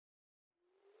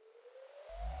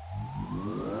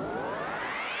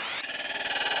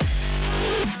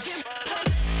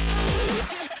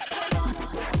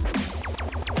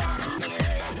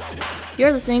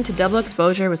You're listening to Double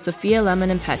Exposure with Sophia Lemon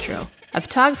and Petro, a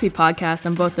photography podcast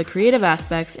on both the creative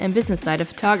aspects and business side of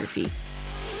photography.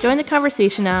 Join the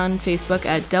conversation on Facebook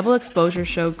at Double Exposure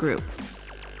Show Group.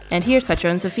 And here's Petro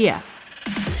and Sophia.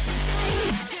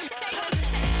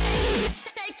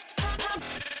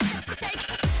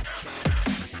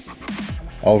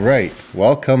 All right,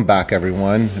 welcome back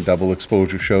everyone. Double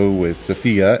Exposure Show with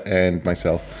Sophia and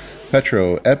myself,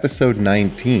 Petro, episode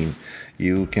 19.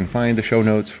 You can find the show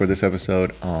notes for this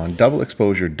episode on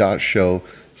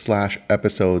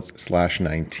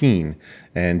doubleexposure.show/episodes/19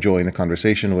 and join the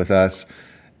conversation with us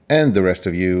and the rest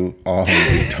of you on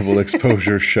the Double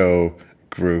Exposure Show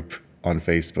group on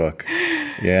Facebook.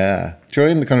 Yeah,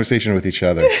 join the conversation with each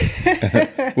other.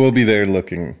 We'll be there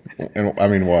watching.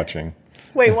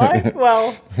 Wait, what?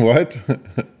 Well, what?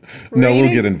 No, we'll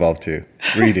get involved too.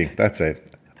 Reading, that's it.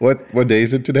 What day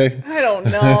is it today? I don't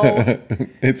know.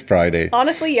 It's Friday.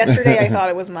 Honestly, yesterday I thought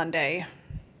it was Monday.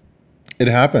 It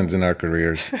happens in our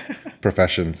careers,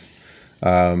 professions.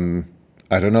 I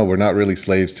don't know. We're not really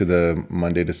slaves to the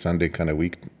Monday to Sunday kind of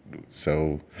week.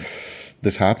 So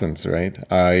this happens, right?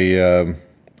 I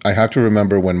have to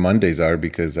remember when Mondays are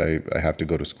because I have to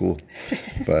go to school.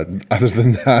 But other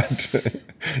than that,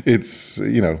 it's,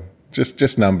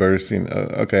 just numbers.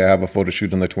 Okay, I have a photo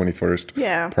shoot on the 21st.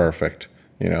 Yeah. Perfect.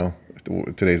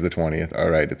 Today's the 20th.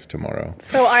 All right, it's tomorrow.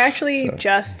 So I actually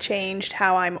just changed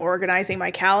how I'm organizing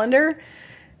my calendar.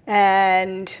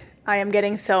 And I am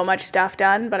getting so much stuff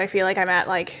done, but I feel like I'm at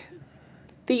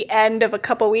the end of a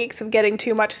couple weeks of getting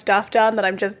too much stuff done that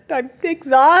I'm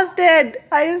exhausted.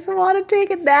 I just want to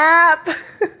take a nap.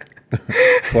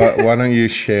 Well, why don't you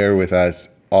share with us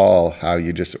all how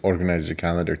you just organize your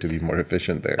calendar to be more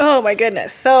efficient there? Oh my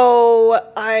goodness.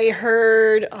 So I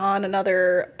heard on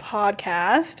another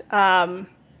podcast,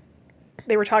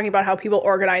 they were talking about how people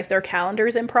organize their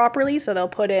calendars improperly. So they'll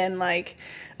put in I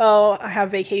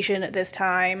have vacation at this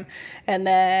time. And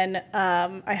then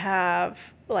I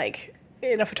have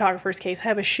in a photographer's case, I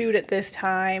have a shoot at this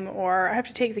time, or I have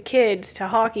to take the kids to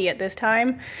hockey at this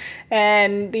time.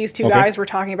 And these two guys were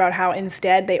talking about how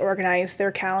instead they organize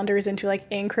their calendars into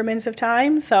increments of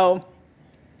time. So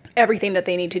everything that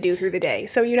they need to do through the day.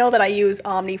 So that I use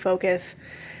OmniFocus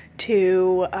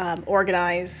to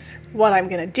organize what I'm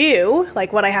going to do,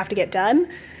 what I have to get done.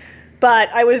 But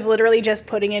I was literally just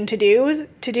putting in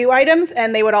to-do items,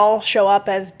 and they would all show up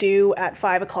as due at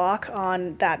 5 o'clock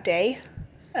on that day.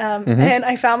 And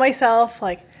I found myself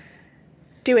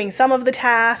doing some of the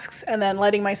tasks and then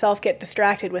letting myself get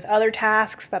distracted with other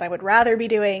tasks that I would rather be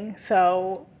doing.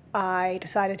 So I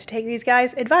decided to take these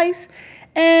guys' advice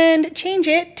and change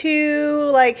it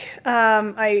to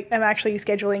I am actually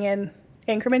scheduling in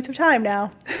increments of time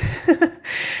now.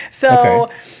 So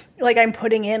I'm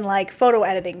putting in photo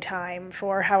editing time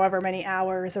for however many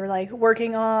hours, or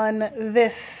working on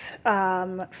this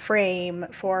frame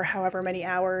for however many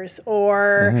hours,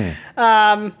 or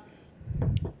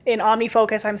in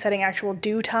OmniFocus, I'm setting actual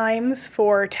due times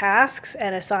for tasks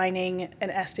and assigning an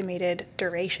estimated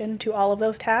duration to all of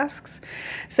those tasks.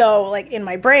 So in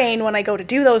my brain, when I go to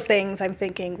do those things, I'm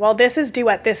thinking, well, this is due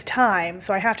at this time,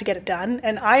 so I have to get it done.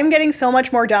 And I'm getting so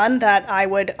much more done that I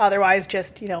would otherwise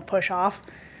just, push off.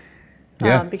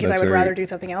 Because I would rather do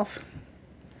something else.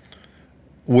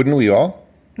 Wouldn't we all?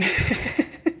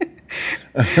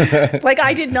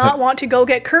 I did not want to go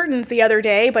get curtains the other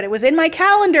day, but it was in my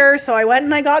calendar, so I went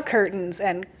and I got curtains,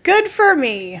 and good for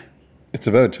me. It's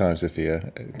about time,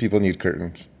 Sophia. People need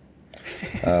curtains.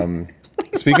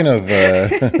 Speaking of...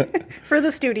 For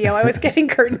the studio. I was getting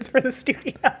curtains for the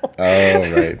studio. Oh,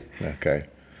 right. Okay.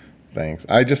 Thanks.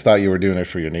 I just thought you were doing it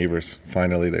for your neighbors.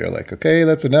 Finally, they're like, okay,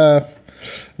 that's enough.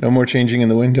 No more changing in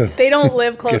the window. They don't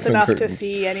live close enough curtains to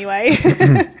see anyway.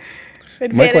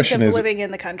 Advantage of living in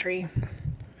the country.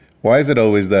 Why is it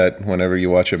always that whenever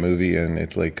you watch a movie and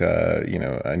it's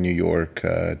a New York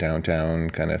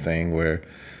downtown kind of thing where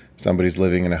somebody's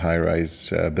living in a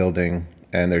high-rise building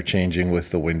and they're changing with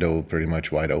the window pretty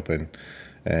much wide open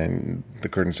and the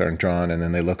curtains aren't drawn, and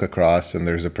then they look across and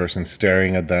there's a person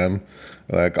staring at them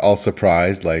all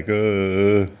surprised,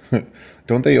 don't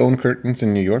they own curtains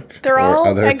in New York? They're all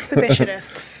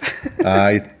exhibitionists.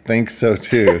 I think so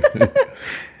too.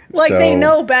 They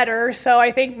know better, so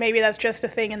I think maybe that's just a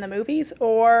thing in the movies,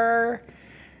 or,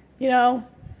 they're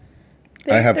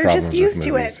just used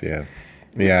to it. Yeah,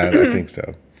 I think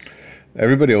so.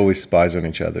 Everybody always spies on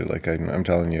each other. I'm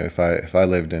telling you, if I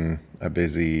lived in a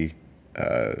busy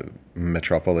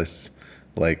metropolis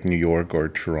like New York or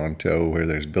Toronto, where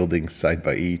there's buildings side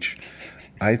by each,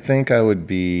 I think I would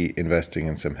be investing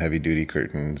in some heavy duty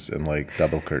curtains and like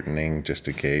double curtaining just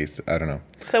in case. I don't know.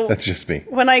 So that's just me.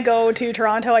 When I go to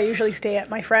Toronto, I usually stay at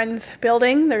my friend's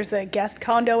building. There's a guest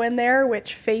condo in there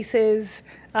which faces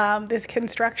this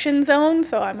construction zone.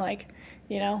 So I'm like,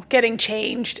 getting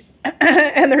changed.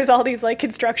 And there's all these like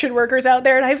construction workers out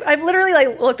there. And I've literally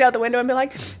like looked out the window and been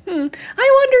like, I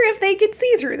wonder if they could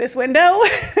see through this window.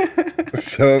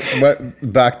 So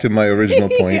back to my original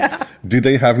point. Yeah. Do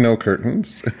they have no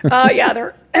curtains?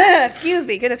 Yeah, excuse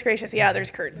me, goodness gracious. Yeah,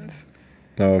 there's curtains.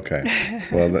 Okay.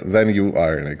 Well, then you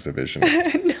are an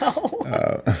exhibitionist.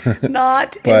 No,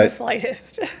 not in the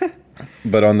slightest.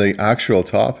 But on the actual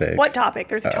topic. What topic?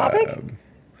 There's a topic?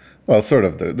 Well, sort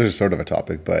of. There's sort of a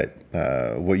topic, but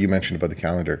what you mentioned about the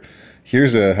calendar.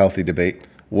 Here's a healthy debate.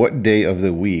 What day of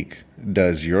the week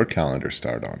does your calendar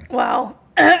start on? Well,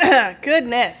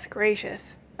 goodness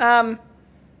gracious.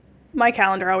 My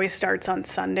calendar always starts on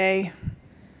Sunday.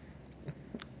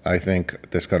 I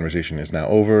think this conversation is now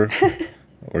over.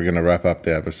 We're going to wrap up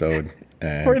the episode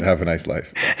and have a nice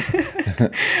life.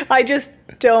 I just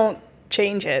don't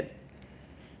change it.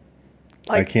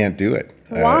 I can't do it.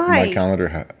 Why? My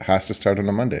calendar has to start on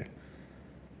a Monday.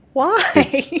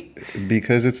 Why?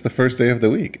 Because it's the first day of the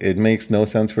week. It makes no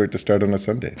sense for it to start on a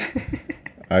Sunday.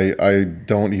 I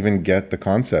don't even get the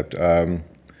concept.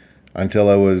 Until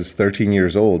I was 13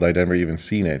 years old, I'd never even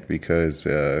seen it because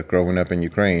growing up in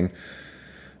Ukraine,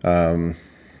 your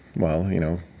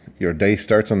day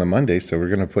starts on the Monday, so we're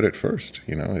going to put it first.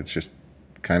 It's just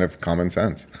kind of common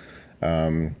sense.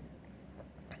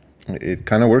 It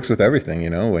kind of works with everything,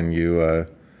 when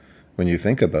you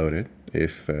think about it.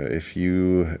 If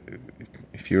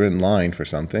you're in line for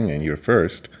something and you're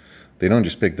first, they don't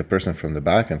just pick the person from the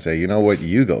back and say, you know what,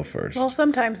 you go first. Well,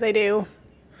 sometimes they do.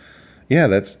 Yeah,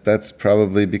 that's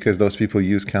probably because those people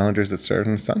use calendars that start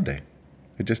on Sunday.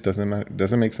 It just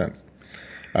doesn't make sense.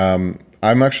 I'm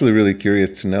actually really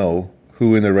curious to know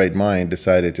who in their right mind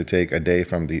decided to take a day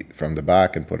from the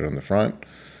back and put it on the front.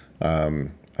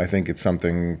 I think it's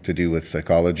something to do with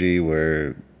psychology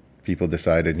where people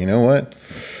decided, you know what,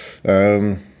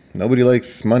 nobody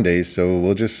likes Mondays, so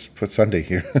we'll just put Sunday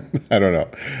here. I don't know.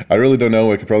 I really don't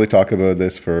know. I could probably talk about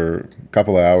this for a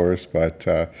couple of hours, but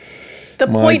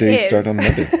my days start on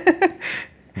Monday.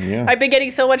 Yeah. I've been getting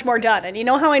so much more done. And you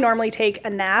know how I normally take a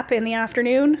nap in the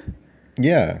afternoon?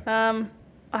 Yeah.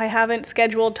 I haven't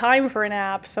scheduled time for a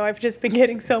nap, so I've just been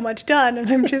getting so much done,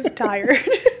 and I'm just tired.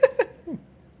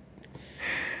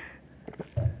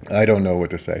 I don't know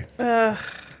what to say.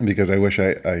 Because I wish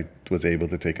I was able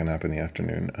to take a nap in the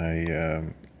afternoon.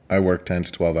 I work 10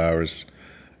 to 12 hours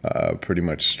pretty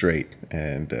much straight.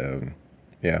 And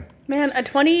yeah. Man, a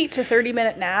 20 to 30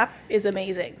 minute nap is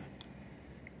amazing.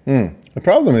 The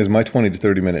problem is my 20 to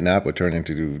 30 minute nap would turn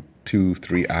into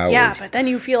 2-3 hours. Yeah, but then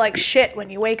you feel like shit when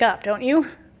you wake up, don't you?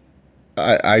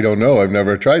 I don't know. I've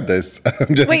never tried this.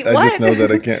 Wait, what? I just know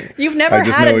that I can't. You've never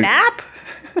had a nap?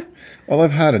 Well,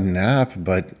 I've had a nap,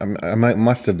 but I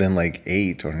must have been like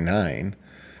 8 or 9.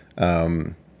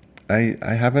 I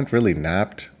haven't really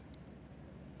napped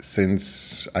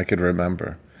since I could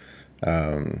remember,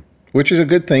 which is a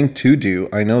good thing to do.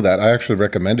 I know that. I actually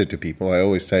recommend it to people. I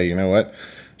always say, you know what,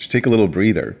 just take a little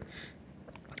breather.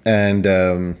 And,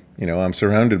 I'm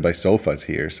surrounded by sofas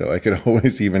here, so I could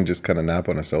always even just kind of nap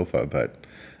on a sofa, but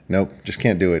nope, just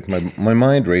can't do it. My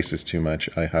mind races too much.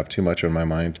 I have too much on my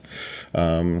mind.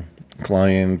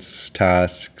 Clients,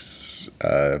 tasks,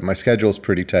 my schedule's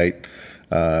pretty tight.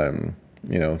 I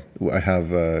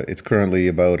have, it's currently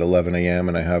about 11 a.m.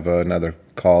 and I have another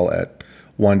call at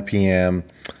 1 p.m.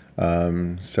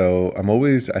 So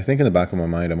I think in the back of my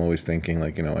mind, I'm always thinking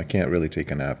like, I can't really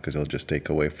take a nap because it'll just take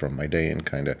away from my day and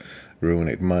kind of ruin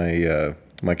it.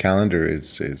 My calendar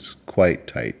is quite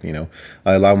tight.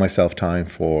 I allow myself time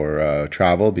for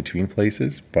travel between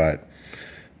places, but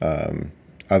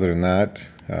other than that,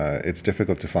 it's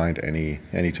difficult to find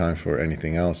any time for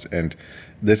anything else. And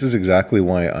this is exactly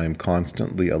why I'm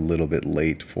constantly a little bit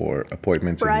late for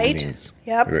appointments and meetings.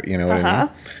 Yep. You know what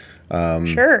I mean?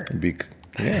 Sure.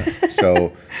 Yeah.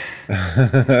 So,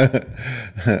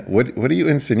 what are you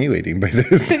insinuating by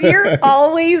this? You're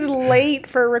always late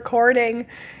for recording,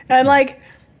 and I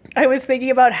was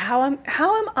thinking about how am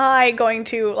I going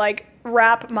to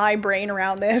wrap my brain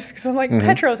around this? Because I'm like,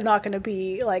 Petro's not going to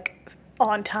be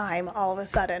on time all of a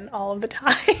sudden, all of the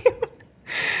time.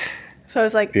 So I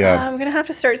was like, I'm going to have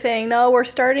to start saying, no, we're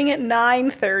starting at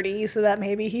 9:30 so that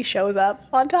maybe he shows up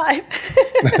on time.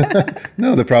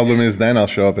 No, the problem is then I'll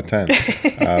show up at 10.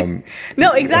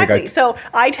 No, exactly. So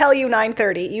I tell you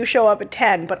 9:30, you show up at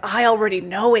 10, but I already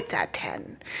know it's at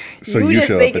 10. So you just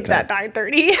show think up it's at at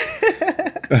 9:30.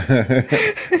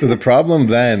 So the problem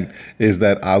then is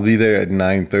that I'll be there at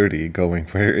 9:30 going,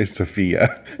 where is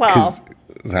Sophia? Well, 'cause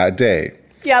that day.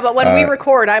 Yeah, but when we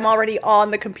record, I'm already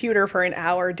on the computer for an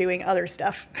hour doing other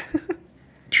stuff.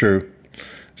 True.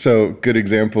 So good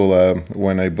example,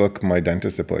 when I book my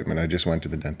dentist appointment, I just went to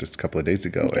the dentist a couple of days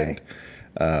ago, Okay.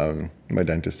 and my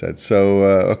dentist said, so,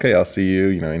 okay, I'll see you,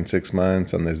 in 6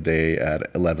 months on this day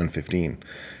at 11:15.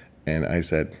 And I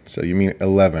said, so you mean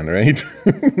 11, right?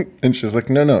 And she's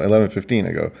like, no, 11:15.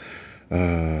 I go,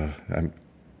 I'm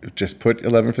just put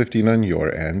 11:15 on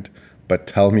your end, but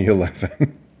tell me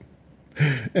 11.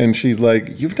 And she's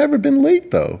like, you've never been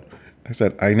late though. I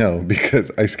said, I know, because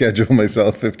I schedule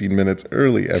myself 15 minutes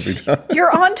early every time.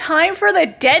 You're on time for the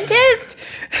dentist?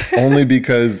 Only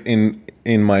because in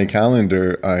my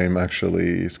calendar, I'm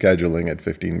actually scheduling at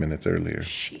 15 minutes earlier.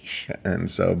 Sheesh. And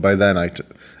so by then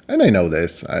and I know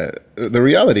this, the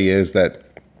reality is that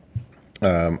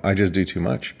I just do too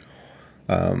much.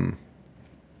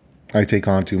 I take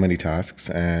on too many tasks,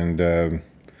 and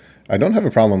I don't have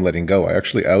a problem letting go. I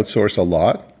actually outsource a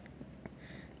lot.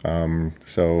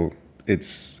 So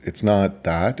it's not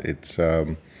that. It's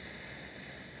I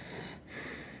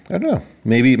don't know.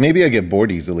 Maybe I get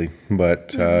bored easily,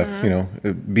 but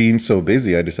being so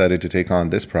busy, I decided to take on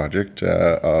this project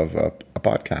of a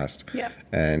podcast. Yeah.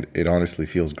 And it honestly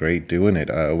feels great doing it.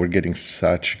 We're getting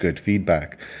such good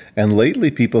feedback, and lately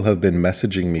people have been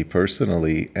messaging me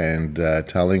personally and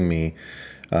telling me,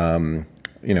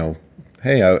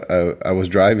 hey, I was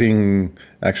driving.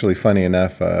 Actually, funny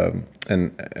enough,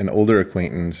 an older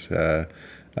acquaintance.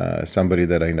 Somebody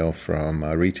that I know from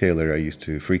a retailer I used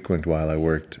to frequent while I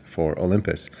worked for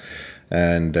Olympus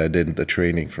and did the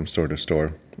training from store to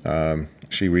store.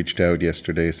 She reached out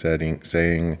yesterday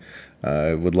saying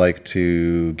would like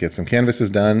to get some canvases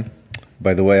done.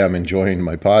 By the way, I'm enjoying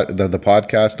my the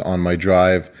podcast on my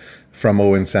drive from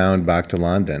Owen Sound back to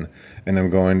London. And I'm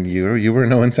going, you were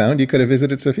in Owen Sound? You could have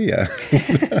visited Sophia.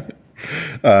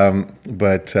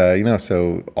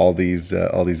 So all these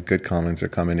good comments are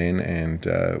coming in, and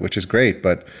which is great.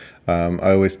 But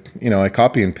I always, I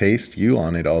copy and paste you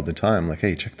on it all the time. Like,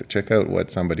 hey, check out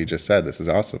what somebody just said. This is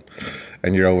awesome.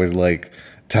 And you're always like,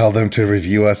 tell them to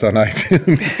review us on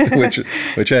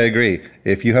iTunes, which I agree.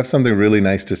 If you have something really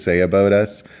nice to say about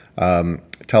us,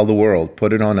 tell the world.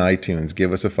 Put it on iTunes.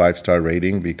 Give us a 5-star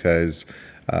rating, because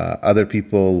other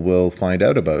people will find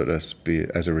out about us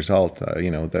as a result.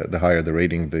 The higher the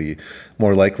rating, the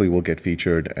more likely we'll get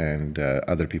featured, and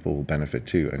other people will benefit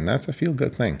too. And that's a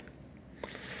feel-good thing.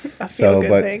 A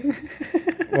feel-good thing.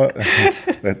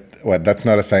 What? That's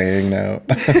not a saying now.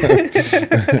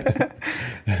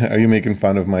 Are you making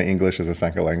fun of my English as a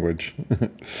second language?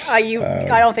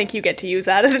 I don't think you get to use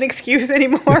that as an excuse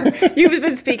anymore. You've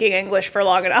been speaking English for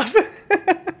long enough.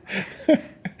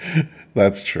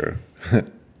 That's true.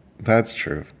 That's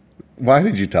true. Why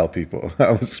did you tell people?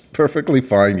 I was perfectly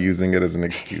fine using it as an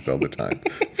excuse all the time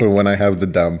for when I have the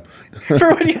dumb.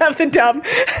 For when you have the dumb.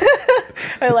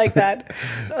 I like that.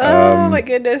 Oh, my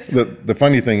goodness. The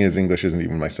funny thing is English isn't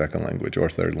even my second language or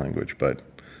third language, but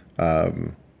I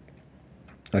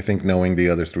think knowing the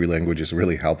other 3 languages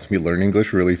really helped me learn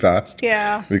English really fast.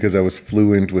 Yeah. Because I was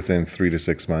fluent within 3 to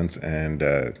 6 months, and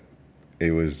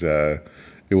it was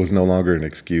no longer an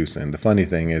excuse. And the funny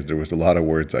thing is there was a lot of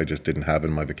words I just didn't have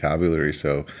in my vocabulary.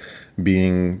 So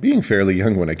being fairly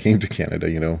young when I came to Canada,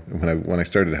 when I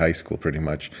started high school pretty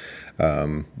much,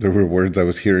 there were words I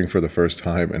was hearing for the first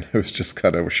time, and I was just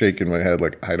kind of shaking my head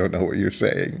like, I don't know what you're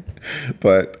saying.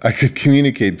 But I could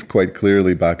communicate quite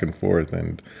clearly back and forth.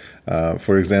 And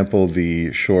for example,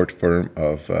 the short form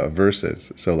of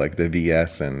verses, so like the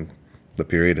VS and the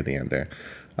period at the end there,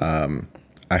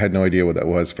 I had no idea what that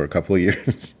was for a couple of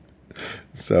years.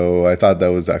 So I thought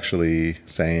that was actually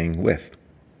saying with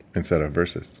instead of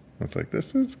versus. I was like,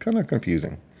 this is kind of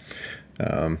confusing.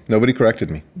 Nobody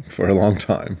corrected me for a long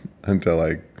time until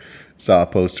I saw a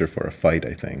poster for a fight,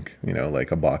 I think,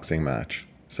 like a boxing match.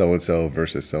 So-and-so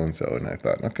versus so-and-so. And I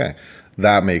thought, okay,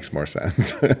 that makes more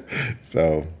sense.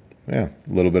 So, yeah,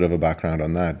 a little bit of a background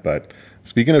on that. But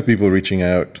speaking of people reaching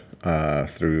out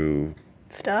through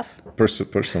stuff,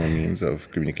 personal means of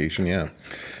communication, yeah,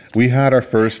 we had our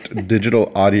first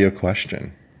digital audio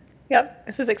question. Yep,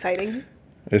 this is exciting.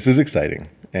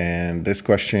 And this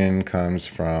question comes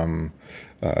from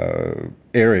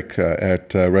Eric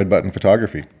at Red Button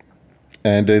Photography.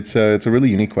 And it's a really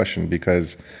unique question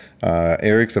because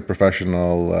Eric's a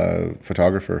professional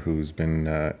photographer who's been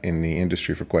in the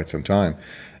industry for quite some time.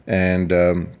 And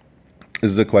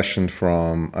this is a question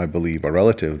from, I believe, a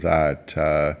relative that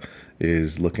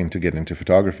is looking to get into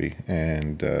photography.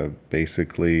 And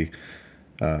basically,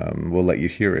 we'll let you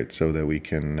hear it so that we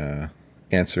can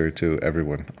answer it to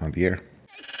everyone on the air.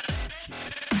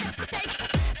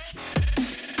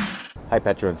 Hi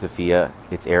Petro and Sophia,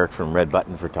 it's Eric from Red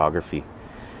Button Photography.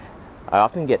 I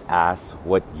often get asked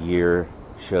what gear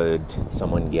should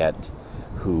someone get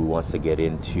who wants to get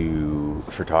into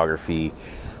photography,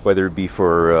 whether it be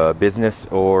for business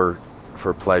or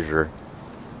for pleasure.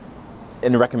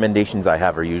 And the recommendations I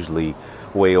have are usually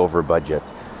way over budget.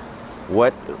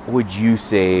 What would you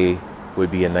say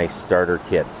would be a nice starter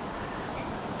kit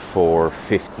for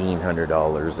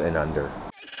 $1,500 and under?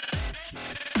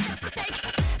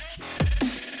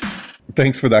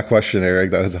 Thanks for that question,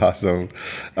 Eric. That was awesome.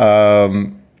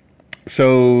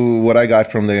 So what I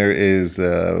got from there is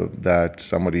that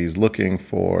somebody's looking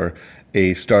for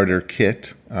a starter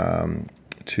kit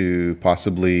to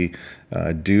possibly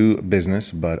do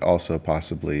business, but also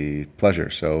possibly pleasure.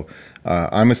 So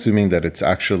I'm assuming that it's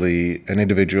actually an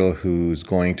individual who's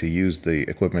going to use the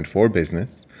equipment for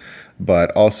business,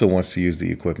 but also wants to use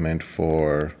the equipment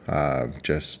for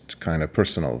just kind of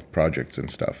personal projects and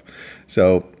stuff.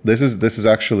 So this is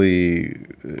actually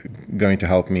going to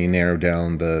help me narrow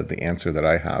down the answer that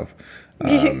I have.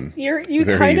 You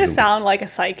kind of sound like a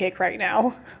psychic right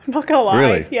now. I'm not gonna lie.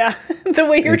 Really? Yeah, the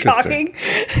way you're talking.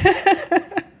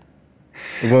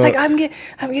 Well, Like I'm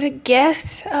gonna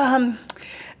guess. I'm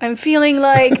feeling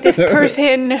like this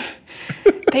person.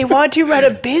 They want to run a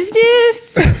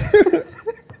business.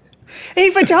 A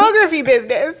photography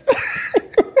business.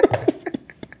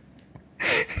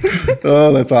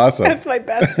 oh, that's awesome. That's my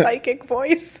best psychic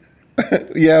voice.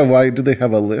 Yeah, why do they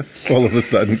have a list all of a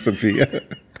sudden, Sophia?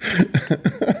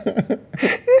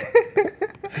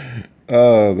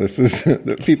 Oh,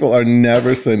 people are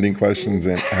never sending questions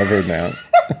in ever now.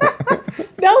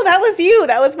 No, that was you.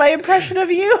 That was my impression of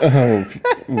you. Oh,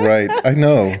 right. I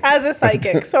know. As a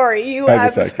psychic. Sorry, you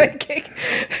As a as a psychic.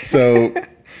 So,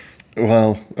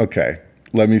 well, okay.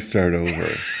 Let me start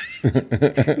over.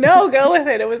 No, go with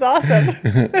it. It was awesome.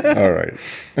 All right.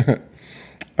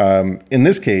 In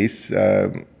this case,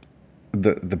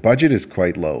 the budget is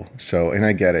quite low. So, and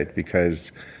I get it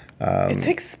because It's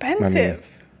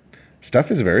expensive.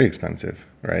 stuff is very expensive,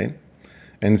 right?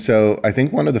 And so I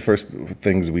think one of the first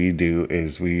things we do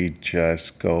is we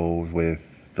just go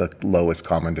with the lowest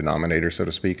common denominator, so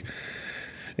to speak,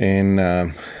 in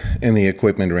the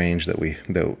equipment range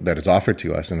that is offered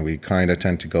to us, and we kind of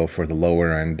tend to go for the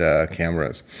lower end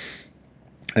cameras.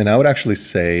 And I would actually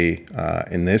say,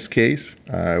 in this case,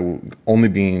 only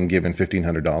being given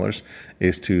 $1,500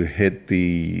 is to hit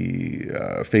the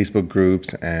Facebook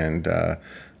groups and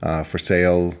for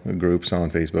sale groups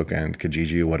on Facebook and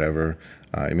Kijiji, whatever.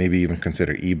 Maybe even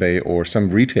consider eBay, or some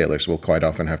retailers will quite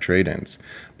often have trade-ins,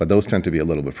 but those tend to be a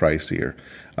little bit pricier.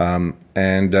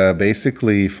 And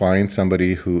basically find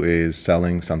somebody who is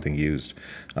selling something used.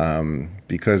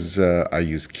 Because I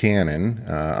use Canon,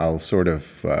 I'll sort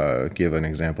of give an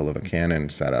example of a Canon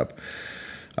setup.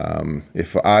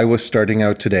 If I was starting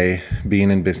out today, being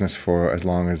in business for as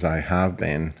long as I have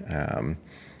been,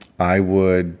 I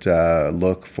would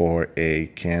look for a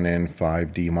Canon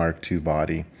 5D Mark II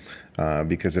body.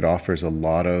 Because it offers a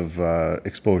lot of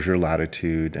exposure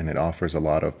latitude, and it offers a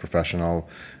lot of professional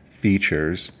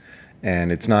features,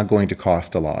 and it's not going to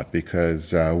cost a lot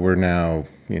because we're now,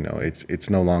 it's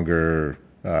no longer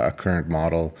a current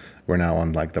model. We're now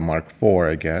on like the Mark IV,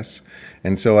 I guess.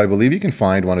 And so I believe you can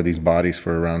find one of these bodies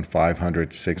for around $500,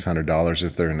 $600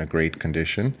 if they're in a great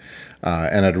condition.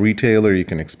 And at a retailer, you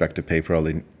can expect to pay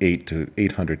probably $800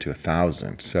 to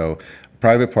 $1,000. So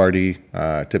private party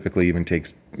typically even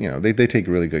takes, they take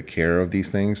really good care of these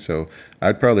things. So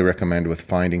I'd probably recommend with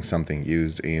finding something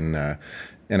used in,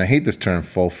 and I hate this term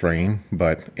full frame,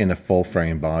 but in a full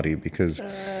frame body because,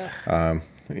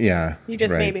 yeah. You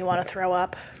just right. made me want to throw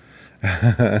up.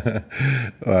 I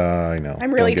know.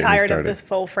 I'm really Don't get me tired of started. this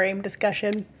full frame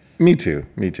discussion. Me too.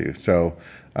 So,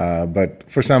 but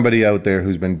for somebody out there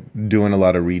who's been doing a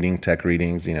lot of tech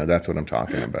readings, that's what I'm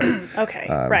talking about. Okay,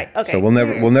 right. Okay. So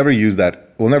we'll never use that.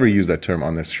 We'll never use that term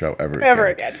on this show ever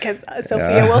again, because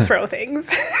Sophia will throw things.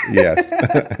 Yes.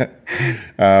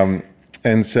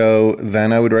 And so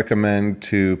then I would recommend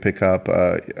to pick up,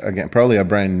 again, probably a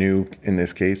brand new, in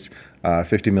this case,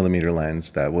 50 millimeter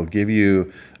lens that will give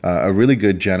you a really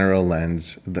good general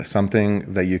lens, something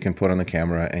that you can put on the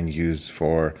camera and use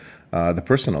for the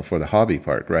personal, for the hobby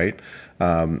part, right?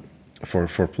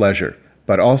 For pleasure.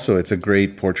 but also it's a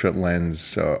great portrait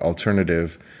lens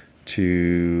alternative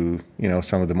to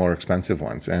some of the more expensive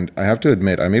ones. And I have to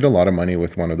admit, I made a lot of money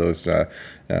with one of those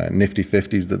nifty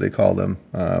 50s that they call them,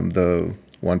 the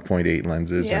 1.8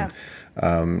 lenses. Yeah.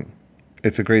 And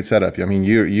it's a great setup. I mean,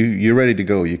 you're ready to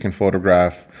go. You can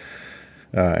photograph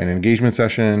an engagement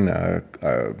session,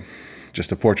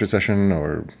 just a portrait session,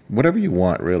 or whatever you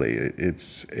want. Really,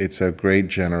 it's a great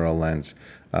general lens.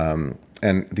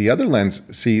 And the other lens,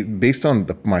 see, based on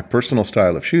my personal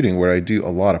style of shooting, where I do a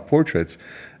lot of portraits,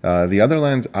 the other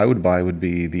lens I would buy would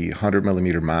be the 100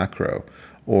 millimeter macro,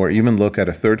 or even look at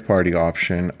a third-party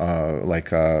option like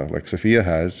Sophia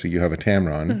has. So you have a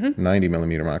Tamron 90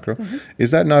 millimeter macro. Is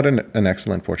that not an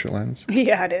excellent portrait lens?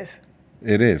 Yeah, it is.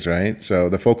 It is, right? So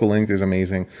the focal length is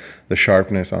amazing. The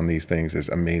sharpness on these things is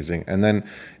amazing. And then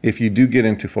if you do get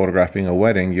into photographing a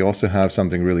wedding, you also have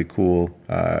something really cool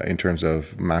in terms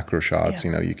of macro shots.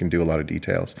 Yeah. You can do a lot of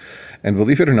details. And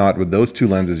believe it or not, with those two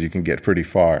lenses, you can get pretty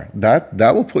far.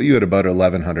 That will put you at about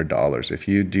 $1,100 if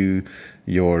you do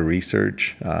your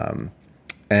research.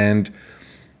 And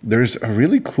there's a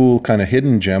really cool kind of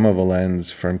hidden gem of a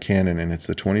lens from Canon, and it's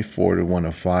the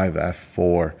 24-105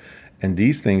 f4. And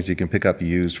these things you can pick up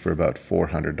used for about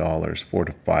 $400, $400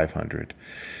 to $500.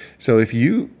 So if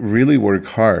you really work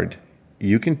hard,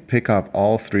 you can pick up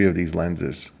all three of these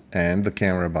lenses and the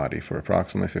camera body for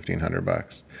approximately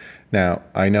 $1,500. Now,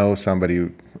 I know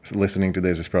somebody listening to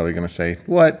this is probably going to say,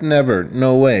 "What? Never?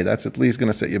 No way. That's at least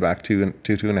going to set you back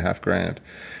 $2,500 grand."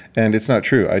 And it's not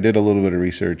true. I did a little bit of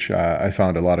research. I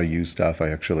found a lot of used stuff. I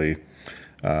actually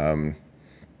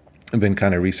I've been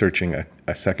kind of researching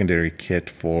a secondary kit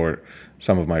for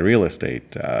some of my real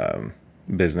estate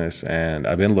business, and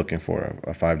I've been looking for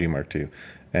a 5D Mark II,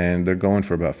 and they're going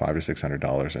for about $500 to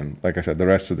 $600. And like I said, the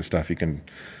rest of the stuff you can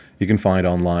find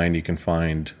online, you can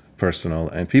find personal,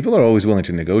 and people are always willing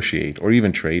to negotiate or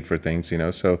even trade for things,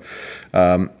 So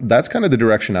that's kind of the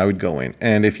direction I would go in.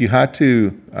 And if you had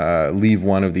to leave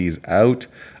one of these out,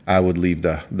 I would leave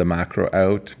the macro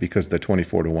out, because the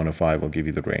 24-105 will give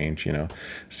you the range,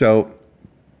 So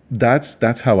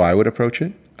that's how I would approach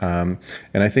it. And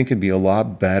I think it'd be a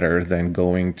lot better than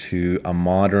going to a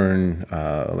modern,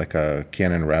 like a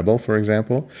Canon Rebel, for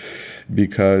example,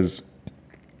 because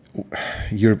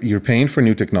you're paying for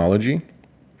new technology,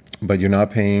 but you're not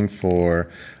paying for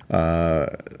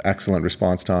excellent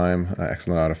response time,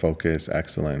 excellent autofocus,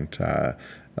 excellent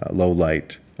low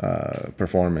light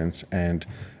performance, and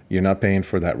you're not paying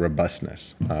for that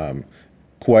robustness.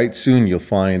 Quite soon you'll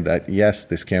find that, yes,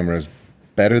 this camera is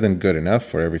better than good enough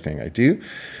for everything I do,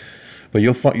 but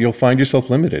you'll find yourself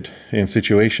limited in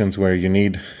situations where you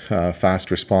need fast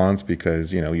response,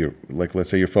 because you're like, let's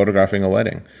say you're photographing a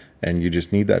wedding and you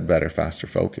just need that better, faster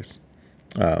focus.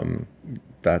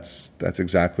 That's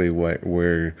exactly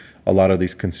where a lot of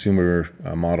these consumer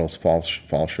models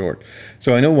fall short.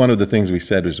 So I know one of the things we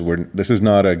said is this is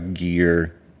not a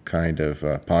gear kind of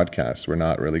podcast. We're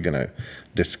not really going to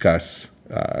discuss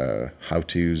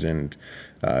how-tos and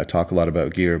talk a lot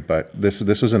about gear, but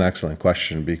this was an excellent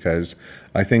question, because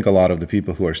I think a lot of the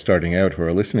people who are starting out, who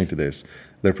are listening to this,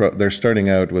 they're starting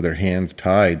out with their hands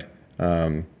tied,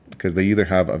 because they either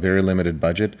have a very limited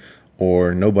budget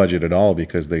or no budget at all,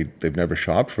 because they've never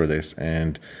shopped for this,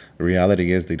 and the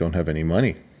reality is they don't have any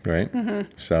money, right?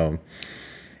 So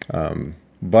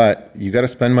but you got to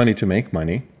spend money to make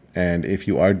money, and if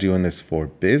you are doing this for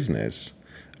business,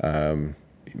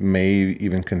 may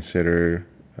even consider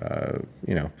a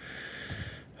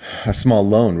small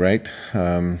loan, right?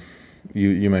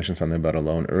 You mentioned something about a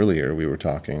loan earlier. We were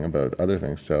talking about other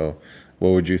things. So what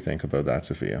would you think about that,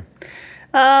 Sophia?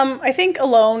 I think a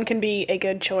loan can be a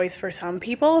good choice for some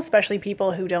people, especially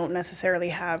people who don't necessarily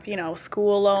have,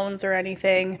 school loans or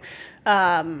anything,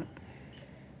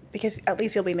 because at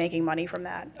least you'll be making money from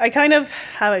that. I kind of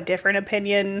have a different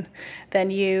opinion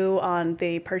than you on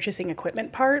the purchasing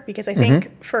equipment part, because I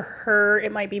think for her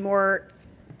it might be more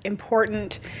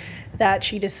important that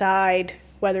she decide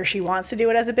whether she wants to do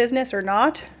it as a business or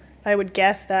not. I would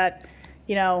guess that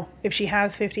if she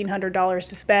has $1,500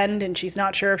 to spend and she's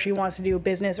not sure if she wants to do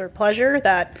business or pleasure,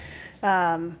 that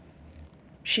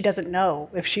she doesn't know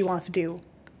if she wants to do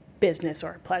business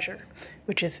or pleasure,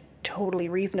 which is totally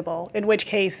reasonable. In which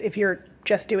case, if you're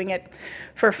just doing it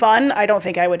for fun, I don't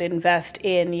think I would invest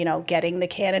in, getting the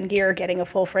Canon gear, getting a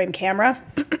full frame camera.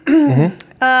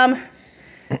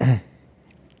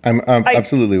 I'm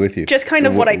absolutely with you. Just kind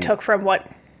of what I took from what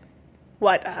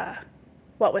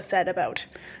was said about,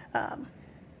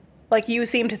 like, you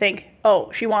seem to think, oh,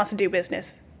 she wants to do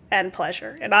business and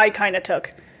pleasure. And I kind of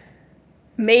took,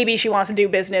 maybe she wants to do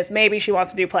business, maybe she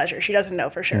wants to do pleasure. She doesn't know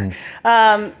for sure.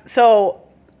 So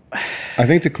I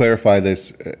think to clarify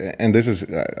this, and this is,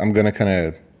 I'm going to kind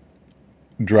of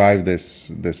drive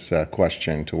this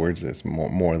question towards this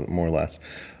more or less.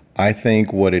 I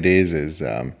think what it is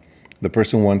the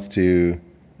person wants to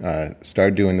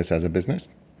start doing this as a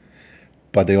business,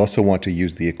 but they also want to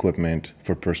use the equipment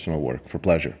for personal work, for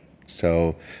pleasure.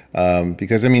 So,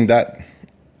 because I mean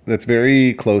that's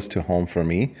very close to home for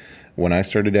me. When I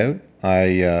started out,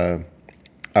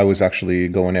 I was actually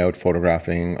going out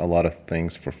photographing a lot of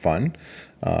things for fun,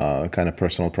 kind of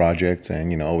personal projects,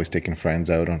 and always taking friends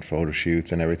out on photo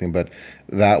shoots and everything. But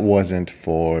that wasn't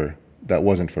for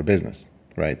business,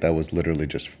 right? That was literally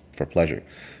just for pleasure,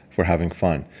 for having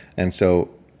fun. And so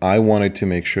I wanted to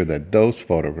make sure that those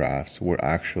photographs were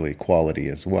actually quality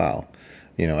as well.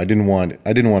 I didn't want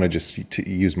to just to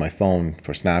use my phone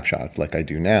for snapshots like I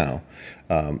do now.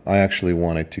 I actually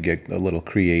wanted to get a little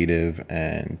creative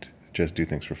and just do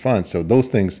things for fun. So those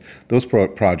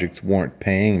projects weren't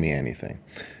paying me anything,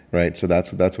 right? So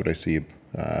that's what I see.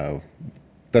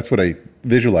 That's what I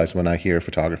visualize when I hear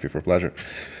photography for pleasure.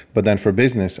 But then for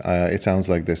business, it sounds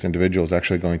like this individual is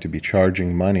actually going to be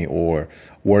charging money or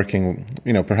working.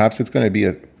 Perhaps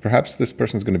perhaps this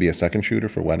person's going to be a second shooter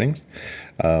for weddings,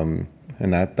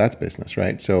 and that's business,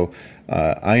 right? So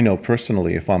I know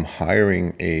personally, if I'm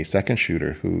hiring a second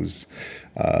shooter who's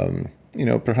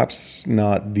perhaps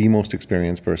not the most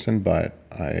experienced person, but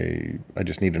I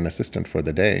just need an assistant for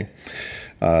the day.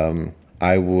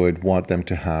 I would want them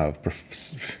to have,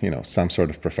 some sort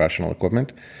of professional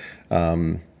equipment,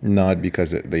 not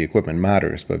because the equipment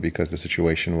matters, but because the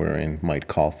situation we're in might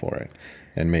call for it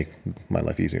and make my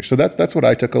life easier. So that's what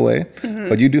I took away. Mm-hmm.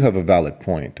 But you do have a valid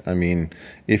point. I mean,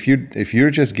 if you're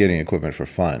just getting equipment for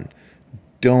fun,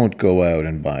 don't go out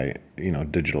and buy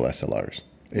digital SLRs.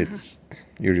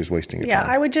 You're just wasting your time.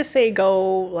 Yeah, I would just say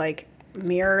go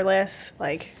mirrorless,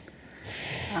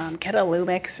 get a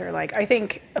Lumix, or I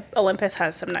think Olympus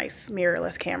has some nice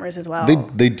mirrorless cameras as well.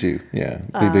 They do, yeah.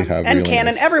 They have and really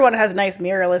Canon. nice. Everyone has nice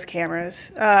mirrorless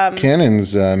cameras.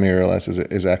 Canon's mirrorless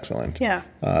is excellent. Yeah.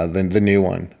 The new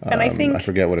one. And I think I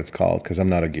forget what it's called because I'm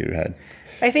not a gearhead.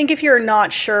 I think if you're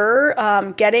not sure,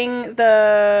 getting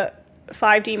the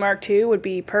 5D Mark II would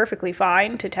be perfectly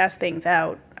fine to test things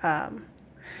out.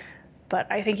 But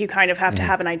I think you kind of have to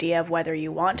have an idea of whether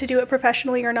you want to do it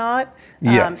professionally or not.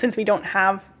 Since we don't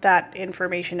have that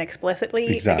information explicitly,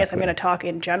 exactly. I guess I'm going to talk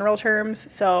in general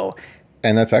terms. So,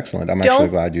 and that's excellent. I'm actually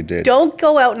glad you did. Don't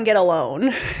go out and get a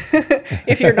loan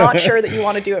if you're not sure that you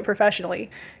want to do it professionally.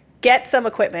 Get some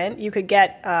equipment. You could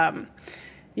get the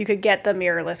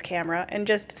mirrorless camera and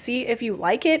just see if you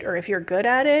like it or if you're good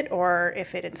at it or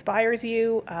if it inspires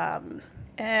you.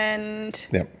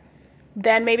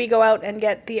 Then maybe go out and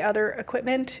get the other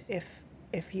equipment if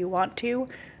you want to.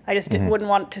 I just wouldn't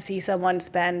want to see someone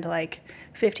spend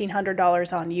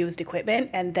 $1,500 on used equipment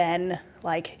and then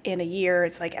in a year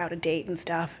it's out of date and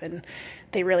stuff and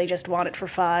they really just want it for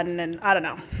fun and I don't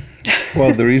know.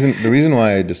 Well, the reason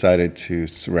why I decided to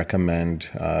recommend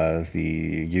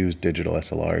the used digital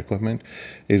SLR equipment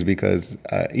is because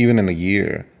even in a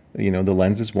year, the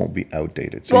lenses won't be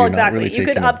outdated. So exactly. You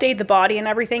could update the body and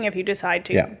everything if you decide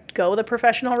to go the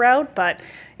professional route. But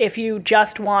if you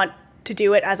just want to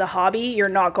do it as a hobby, you're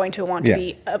not going to want to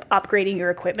be upgrading your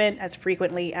equipment as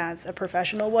frequently as a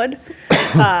professional would.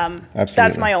 Absolutely.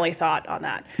 That's my only thought on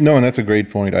that. No, and that's a great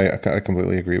point. I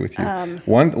completely agree with you.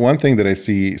 One thing that I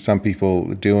see some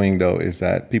people doing, though, is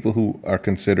that people who are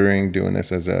considering doing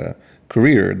this as a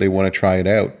career, they want to try it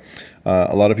out.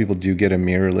 A lot of people do get a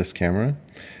mirrorless camera.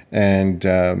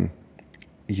 And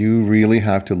you really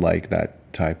have to like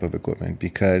that type of equipment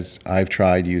because I've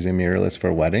tried using mirrorless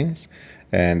for weddings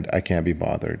and I can't be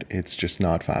bothered. It's just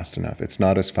not fast enough. It's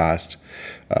not as fast.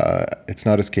 It's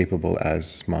not as capable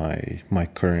as my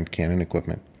current Canon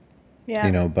equipment.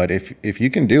 Yeah. But if you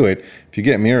can do it, if you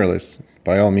get mirrorless,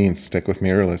 by all means, stick with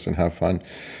mirrorless and have fun.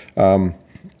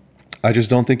 I just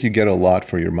don't think you get a lot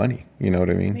for your money. You know what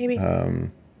I mean? Maybe.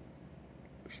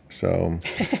 So,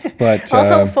 but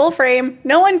also full frame.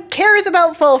 No one cares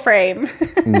about full frame.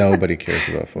 Nobody cares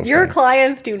about full frame. Your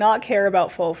clients do not care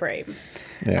about full frame.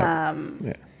 Yeah.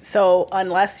 So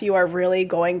unless you are really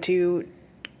going to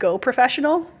go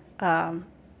professional, and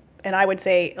I would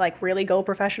say really go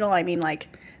professional, I mean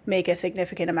make a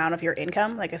significant amount of your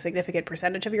income, a significant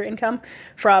percentage of your income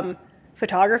from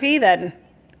photography, then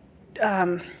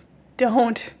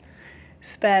don't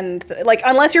spend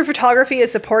unless your photography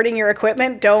is supporting your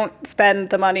equipment, don't spend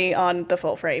the money on the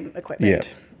full frame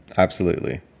equipment. Yeah,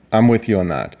 absolutely. I'm with you on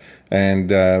that.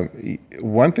 And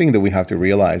one thing that we have to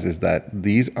realize is that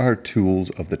these are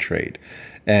tools of the trade.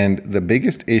 And the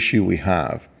biggest issue we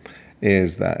have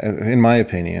is that, in my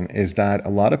opinion, is that a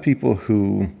lot of people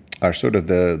who are sort of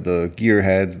the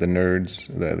gearheads, the nerds,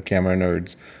 the camera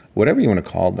nerds, whatever you want to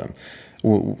call them,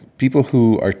 people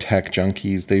who are tech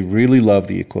junkies, they really love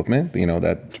the equipment,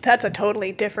 That's a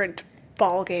totally different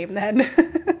ball game then.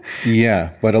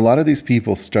 Yeah, but a lot of these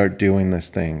people start doing these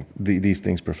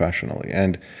things professionally,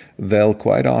 and they'll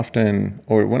quite often,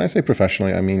 or when I say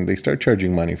professionally, I mean they start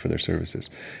charging money for their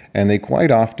services, and they quite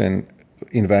often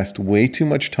invest way too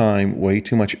much time, way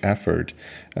too much effort,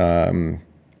 and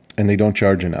they don't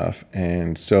charge enough.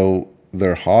 And so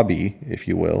their hobby, if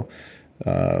you will,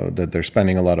 that they're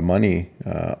spending a lot of money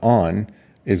on,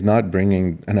 is not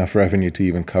bringing enough revenue to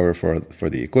even cover for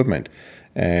the equipment.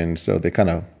 And so they kind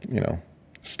of,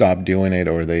 stop doing it,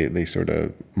 or they sort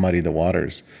of muddy the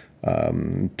waters,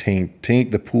 taint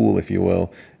the pool, if you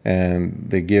will, and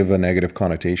they give a negative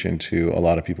connotation to a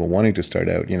lot of people wanting to start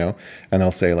out, and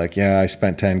they'll say like, yeah, I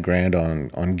spent 10 grand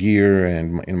on gear,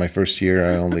 and in my first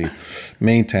year I only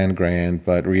made 10 grand.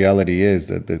 But reality is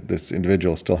that this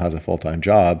individual still has a full-time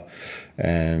job,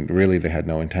 and really they had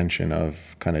no intention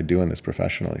of kind of doing this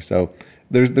professionally. So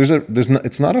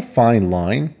it's not a fine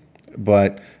line,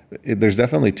 but there's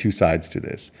definitely two sides to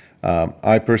this.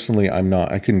 I personally,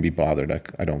 I couldn't be bothered.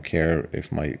 I don't care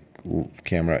if my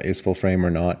camera is full frame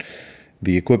or not.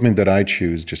 The equipment that I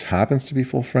choose just happens to be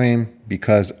full frame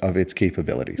because of its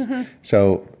capabilities. Mm-hmm.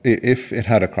 So if it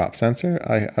had a crop sensor,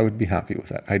 I would be happy with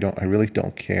that. I really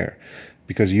don't care,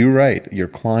 because you're right, your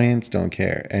clients don't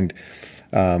care. And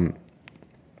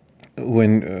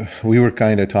when we were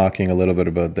kind of talking a little bit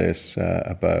about this,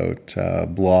 about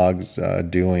blogs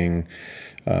doing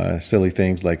silly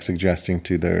things like suggesting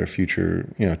to their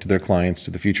future, to their clients,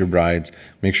 to the future brides,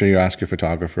 make sure you ask your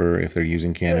photographer if they're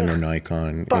using Canon or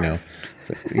Nikon.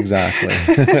 Exactly.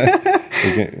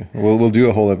 We'll do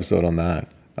a whole episode on that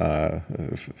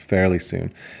fairly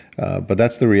soon. But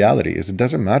that's the reality. Is it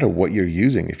doesn't matter what you're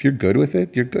using. If you're good with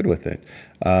it, you're good with it.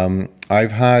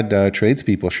 I've had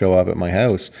tradespeople show up at my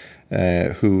house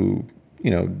who,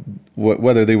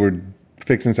 whether they were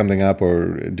fixing something up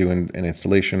or doing an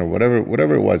installation or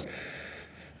whatever it was,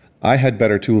 I had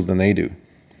better tools than they do.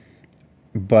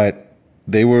 But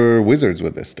they were wizards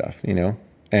with this stuff,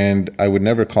 and I would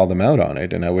never call them out on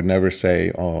it, and I would never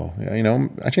say, oh,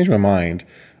 I changed my mind.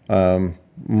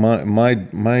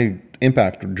 My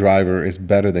impact driver is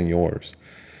better than yours.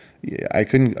 I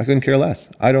couldn't care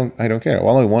less. I don't care.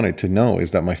 All I wanted to know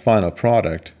is that my final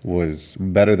product was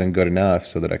better than good enough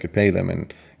so that I could pay them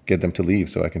and get them to leave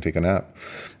so I can take a nap.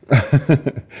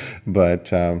 But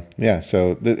so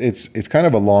it's kind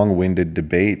of a long-winded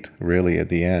debate really at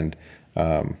the end.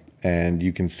 And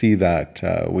you can see that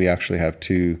we actually have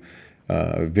two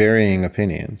varying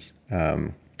opinions,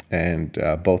 and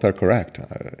both are correct.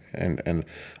 And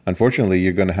unfortunately,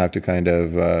 you're going to have to kind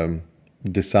of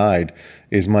decide,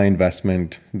 is my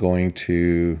investment going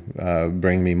to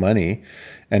bring me money?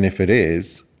 And if it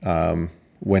is,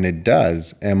 when it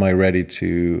does, am I ready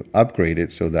to upgrade it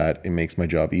so that it makes my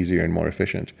job easier and more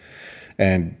efficient?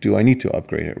 And do I need to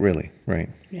upgrade it really, right?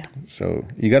 Yeah. So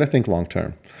you got to think long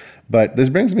term. But this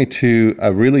brings me to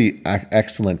a really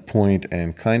excellent point,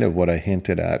 and kind of what I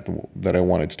hinted at that I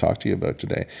wanted to talk to you about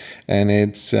today. And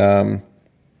it's a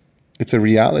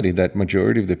reality that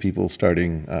majority of the people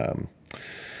starting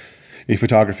a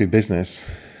photography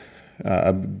business,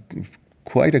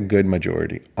 quite a good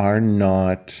majority, are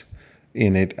not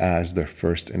in it as their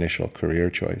first initial career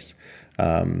choice.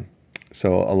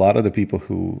 So a lot of the people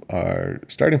who are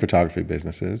starting photography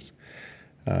businesses,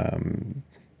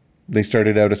 they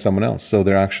started out as someone else. So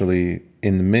they're actually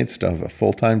in the midst of a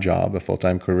full-time job, a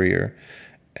full-time career,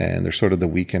 and they're sort of the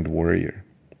weekend warrior.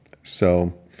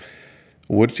 So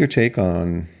what's your take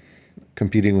on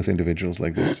competing with individuals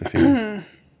like this, Sophia?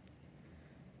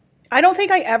 I don't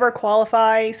think I ever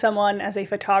qualify someone as a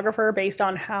photographer based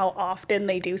on how often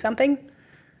they do something,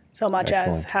 so much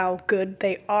as how good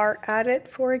they are at it,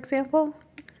 for example.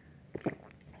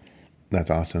 That's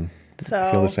awesome. So,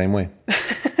 I feel the same way.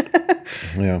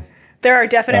 Yeah. There are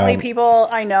definitely people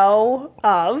I know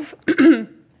of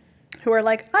who are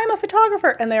like, I'm a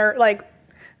photographer. And they're like,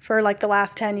 for like the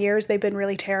last 10 years, they've been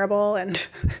really terrible. And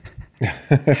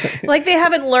like they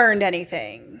haven't learned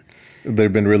anything.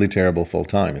 They've been really terrible full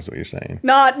time, is what you're saying.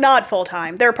 Not full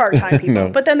time. They're part-time people. No,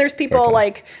 but then there's people part-time.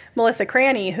 like Melissa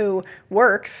Cranny who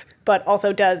works but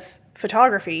also does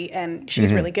photography, and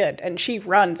she's really good, and she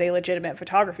runs a legitimate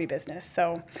photography business.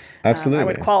 So absolutely, I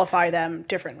would qualify them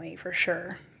differently for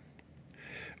sure.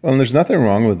 Well, and there's nothing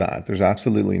wrong with that. There's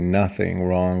absolutely nothing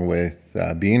wrong with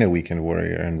being a weekend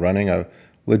warrior and running a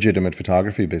legitimate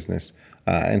photography business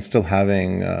and still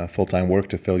having full-time work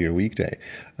to fill your weekday.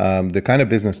 The kind of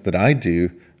business that I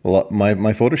do,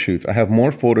 my photo shoots, I have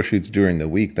more photo shoots during the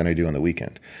week than I do on the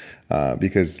weekend.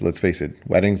 Because let's face it,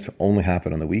 weddings only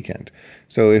happen on the weekend.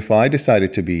 So if I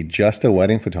decided to be just a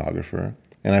wedding photographer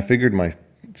and I figured my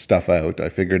stuff out, I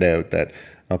figured out that,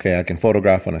 okay, I can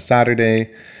photograph on a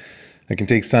Saturday, I can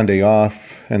take Sunday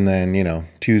off, and then,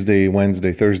 Tuesday,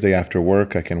 Wednesday, Thursday after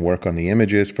work, I can work on the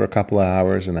images for a couple of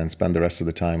hours and then spend the rest of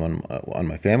the time on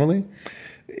my family.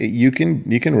 You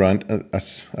can run a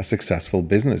successful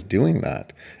business doing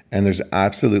that. And there's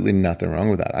absolutely nothing wrong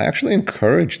with that. I actually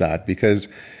encourage that, because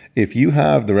if you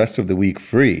have the rest of the week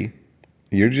free,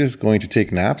 you're just going to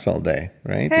take naps all day,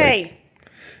 right? Hey.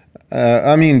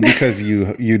 Because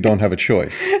you don't have a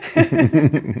choice.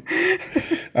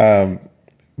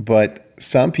 But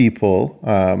some people,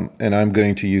 and I'm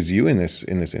going to use you in this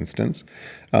instance,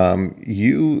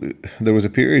 there was a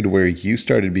period where you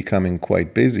started becoming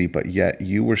quite busy, but yet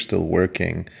you were still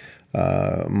working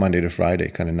Monday to Friday,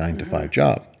 kind of 9 to 5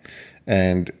 job.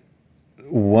 And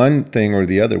one thing or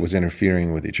the other was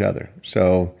interfering with each other.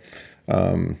 So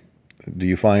do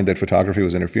you find that photography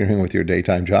was interfering with your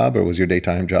daytime job, or was your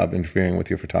daytime job interfering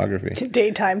with your photography?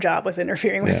 Daytime job was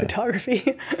interfering with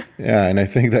photography. Yeah, and I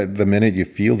think that the minute you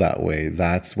feel that way,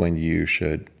 that's when you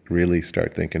should really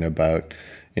start thinking about,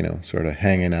 sort of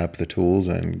hanging up the tools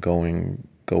and going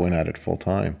at it full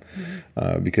time.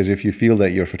 Because if you feel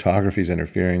that your photography is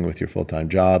interfering with your full-time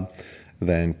job,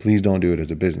 then please don't do it as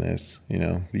a business.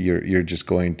 You're just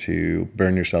going to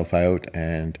burn yourself out,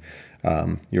 and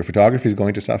your photography is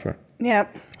going to suffer.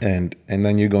 Yep. And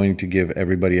then you're going to give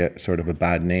everybody a sort of a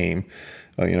bad name,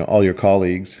 all your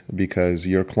colleagues, because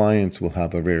your clients will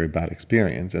have a very bad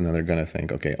experience, and then they're going to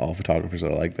think, okay, all photographers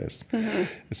are like this.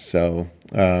 So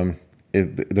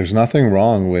there's nothing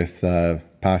wrong with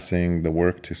passing the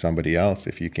work to somebody else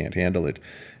if you can't handle it,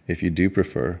 if you do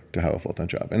prefer to have a full-time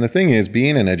job. And the thing is,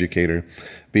 being an educator,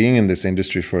 being in this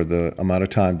industry for the amount of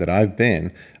time that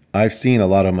I've seen a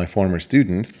lot of my former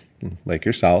students, like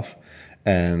yourself,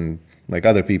 and like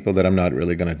other people that I'm not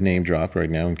really going to name drop right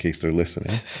now in case they're listening.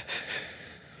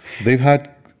 They've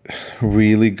had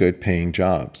really good paying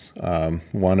jobs.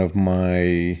 One of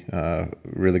my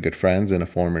really good friends and a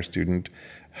former student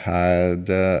had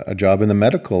a job in the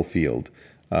medical field.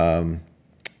 And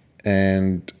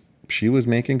she was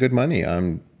making good money.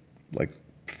 I'm like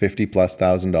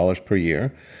 $50,000+ per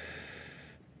year.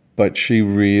 But she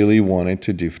really wanted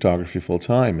to do photography full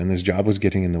time, and this job was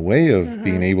getting in the way of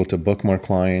being able to book more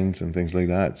clients and things like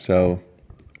that. So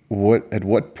at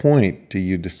what point do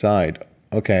you decide,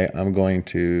 okay, I'm going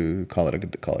to call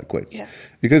it quits? Yeah.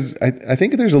 Because I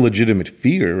think there's a legitimate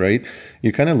fear, right?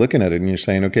 You're kind of looking at it and you're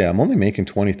saying, okay, I'm only making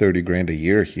 20, 30 grand a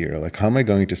year here. Like, how am I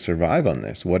going to survive on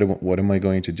this? What am I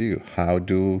going to do?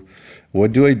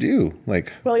 What do I do?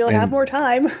 Well, you'll have more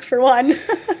time for one.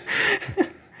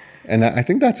 And I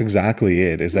think that's exactly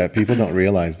it, is that people don't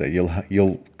realize that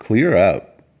you'll clear out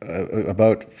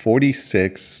about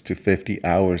 46 to 50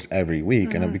 hours every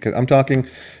week. And because I'm talking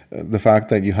the fact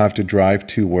that you have to drive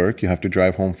to work, you have to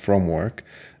drive home from work.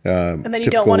 And then you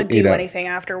don't want to do anything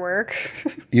after work.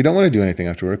 You don't want to do anything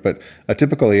after work, but a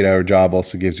typical 8-hour job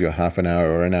also gives you a half an hour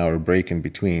or an hour break in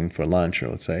between for lunch, or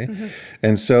let's say.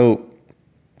 And so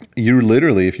you're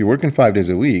literally, if you're working 5 days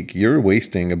a week, you're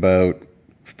wasting about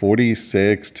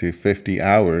 46 to 50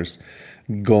 hours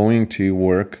going to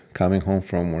work, coming home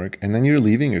from work, and then you're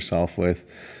leaving yourself with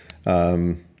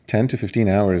 10 to 15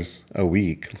 hours a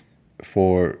week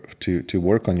to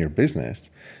work on your business.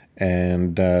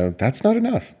 And that's not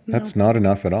enough. No. That's not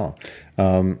enough at all.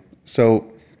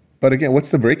 But again,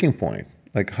 what's the breaking point?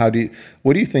 Like,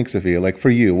 what do you think, Sophia? Like, for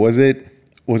you, was it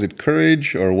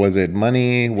courage, or was it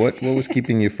money? What was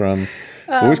keeping you from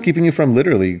what was keeping you from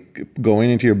literally going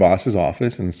into your boss's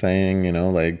office and saying,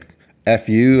 like, F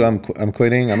you, I'm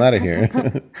quitting, I'm out of here?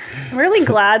 I'm really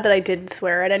glad that I didn't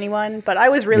swear at anyone, but I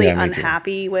was really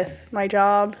unhappy with my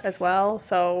job as well.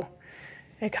 So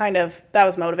that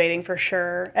was motivating for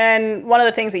sure. And one of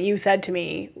the things that you said to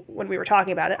me when we were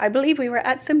talking about it, I believe we were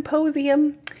at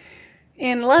Symposium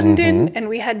in London, and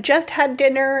we had just had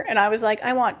dinner, and I was like,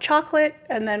 I want chocolate,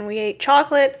 and then we ate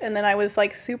chocolate, and then I was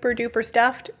like super duper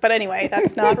stuffed. But anyway,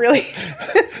 that's not really.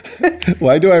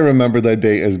 Why do I remember that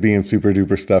day as being super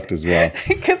duper stuffed as well?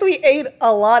 Because we ate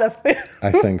a lot of food.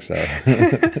 I think so.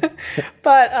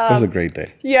 But it was a great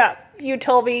day. Yeah, you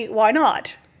told me, why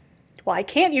not? Why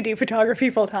can't you do photography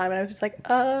full time? And I was just like,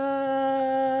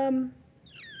 I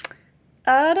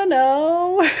don't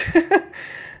know.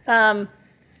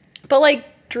 But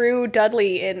like Drew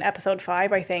Dudley in episode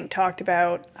 5, I think, talked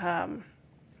about,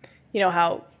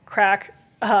 how crack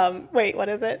Wait, what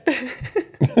is it?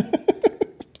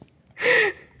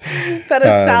 That a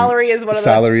salary is one of the...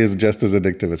 Salary is just as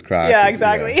addictive as crack. Yeah,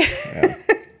 exactly. Yeah.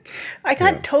 I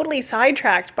got totally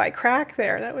sidetracked by crack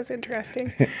there. That was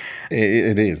interesting.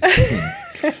 It is.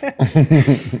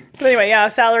 But anyway, yeah, a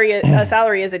salary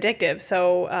is addictive.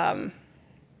 So,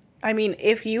 I mean,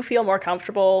 if you feel more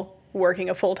comfortable working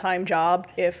a full-time job,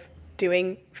 if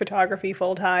doing photography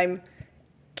full-time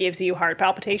gives you heart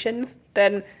palpitations,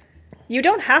 then you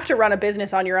don't have to run a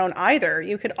business on your own either.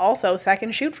 You could also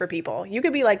second shoot for people. You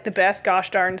could be like the best gosh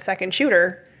darn second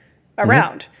shooter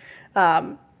around.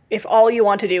 If all you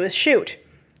want to do is shoot.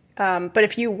 But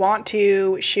if you want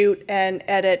to shoot and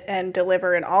edit and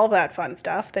deliver and all of that fun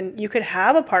stuff, then you could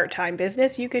have a part-time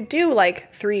business. You could do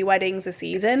like 3 weddings a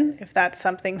season if that's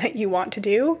something that you want to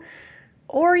do.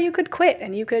 Or you could quit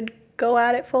and you could go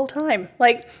at it full time.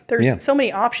 Like there's so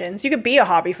many options. You could be a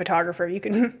hobby photographer.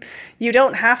 You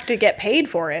don't have to get paid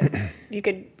for it. You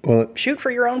could shoot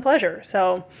for your own pleasure.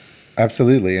 So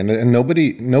absolutely. And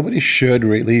nobody should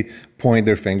really point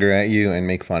their finger at you and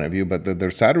make fun of you. But the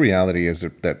sad reality is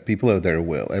that people out there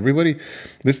will. Everybody,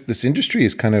 this industry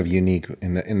is kind of unique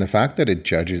in the fact that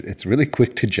it's really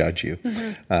quick to judge you.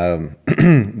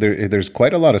 There's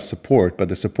quite a lot of support, but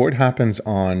the support happens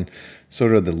on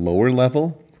sort of the lower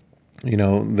level. You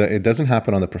know, it doesn't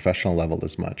happen on the professional level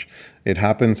as much. It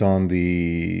happens on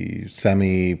the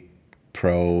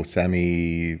semi-pro,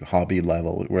 semi-hobby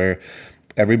level, where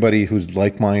everybody who's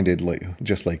like-minded,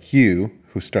 just like you,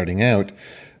 who's starting out,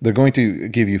 they're going to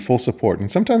give you full support and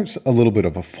sometimes a little bit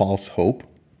of a false hope.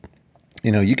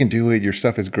 You know, you can do it. Your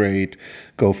stuff is great.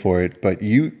 Go for it. But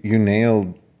you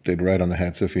nailed it right on the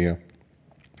head, Sophia.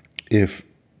 If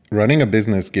running a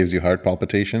business gives you heart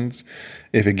palpitations,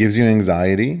 if it gives you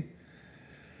anxiety,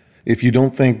 if you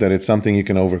don't think that it's something you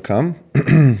can overcome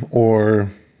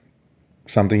or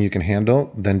something you can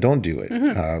handle, then don't do it.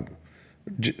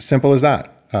 Simple as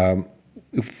that.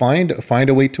 Find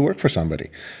a way to work for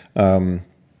somebody.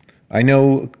 I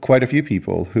know quite a few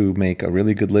people who make a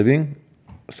really good living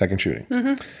second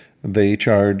shooting. They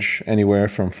charge anywhere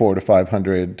from $400 to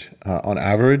 $500 on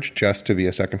average just to be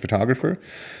a second photographer,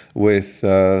 with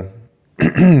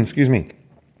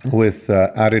with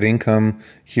added income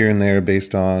here and there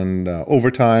based on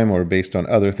overtime or based on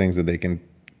other things that they can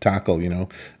tackle, you know,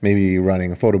 maybe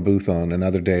running a photo booth on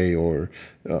another day or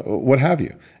what have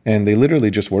you. And they literally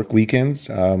just work weekends.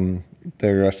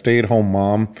 They're a stay-at-home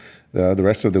mom the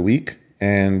rest of the week.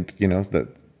 And, you know,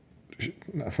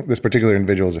 this particular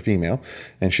individual is a female,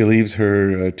 and she leaves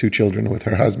her 2 children with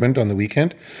her husband on the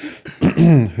weekend,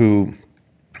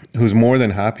 who's more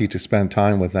than happy to spend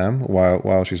time with them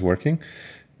while she's working.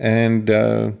 And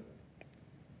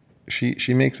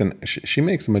she makes a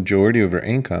majority of her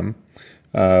income,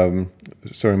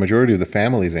 majority of the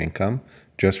family's income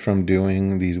just from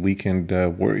doing these weekend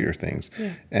warrior things.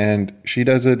 Yeah. And she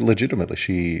does it legitimately.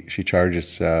 She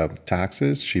charges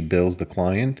taxes. She bills the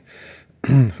client,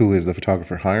 who is the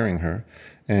photographer hiring her.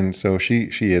 And so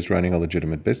she is running a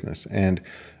legitimate business. And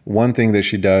one thing that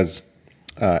she does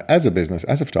as a business,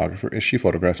 as a photographer, is she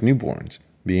photographs newborns.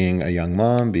 Being a young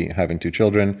mom, having 2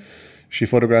 children, she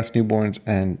photographs newborns,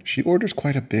 and she orders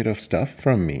quite a bit of stuff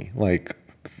from me, like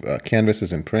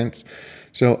canvases and prints.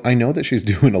 So I know that she's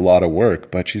doing a lot of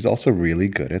work, but she's also really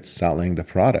good at selling the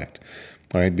product,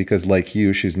 right? Because like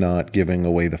you, she's not giving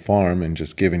away the farm and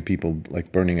just giving people,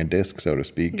 like burning a disc, so to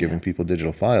speak, giving people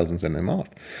digital files and send them off.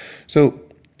 So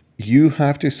you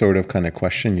have to sort of kind of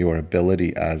question your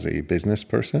ability as a business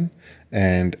person,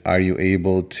 and are you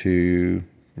able to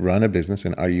run a business,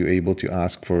 and are you able to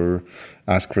ask for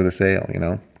the sale, you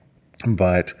know?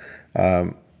 But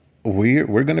we're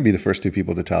going to be the first 2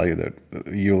 people to tell you that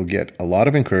you'll get a lot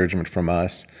of encouragement from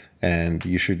us, and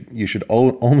you should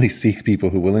only seek people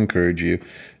who will encourage you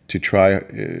to try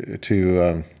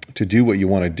to do what you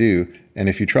want to do. And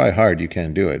if you try hard, you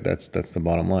can do it. That's the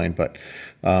bottom line. But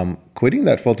quitting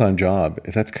that full-time job,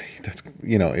 that's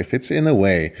you know, if it's in the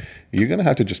way, you're going to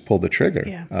have to just pull the trigger.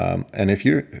 Yeah. And if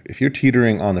you're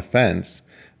teetering on the fence,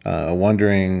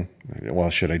 wondering, well,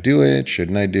 should I do it?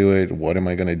 Shouldn't I do it? What am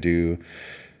I going to do?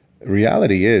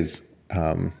 Reality is,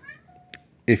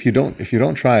 if you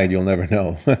don't try it, you'll never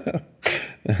know.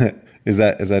 Is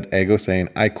that ego saying,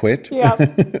 I quit? Yeah.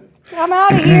 I'm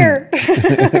out of here.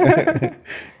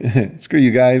 Screw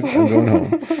you guys. I'm going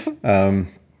home.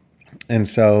 And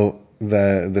so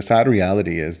the sad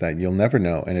reality is that you'll never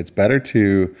know. And it's better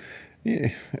to,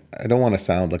 I don't want to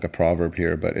sound like a proverb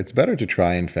here, but it's better to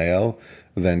try and fail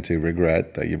than to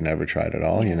regret that you've never tried at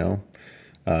all, you know?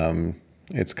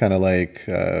 It's kind of like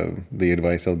the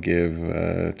advice I'll give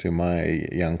to my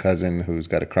young cousin who's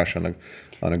got a crush on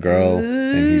a girl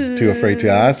and he's too afraid to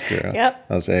ask her. Yep.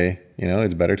 I'll say,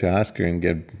 it's better to ask her and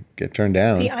get turned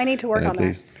down. See, I need to work on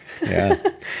that. Yeah.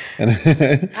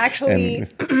 Actually,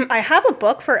 I have a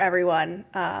book for everyone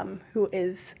who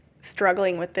is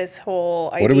struggling with this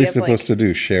whole idea. What are we of, supposed to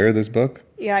do? Share this book?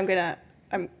 Yeah, I'm gonna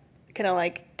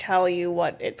like tell you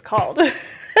what it's called. Oh,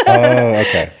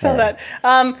 okay. So that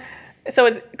so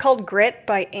it's called Grit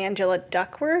by Angela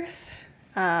Duckworth,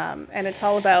 and it's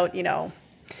all about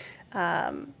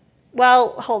well,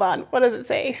 hold on, what does it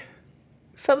say?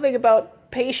 Something about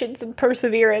patience and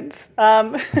perseverance.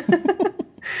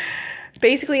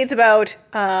 Basically, it's about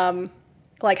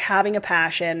like having a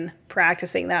passion,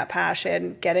 practicing that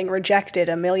passion, getting rejected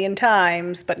a million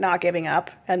times, but not giving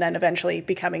up, and then eventually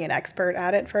becoming an expert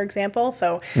at it, for example.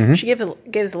 So she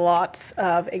gives lots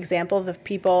of examples of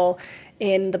people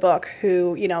in the book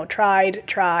who, tried,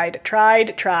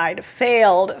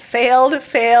 failed,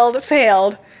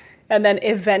 and then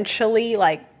eventually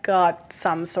got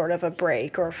some sort of a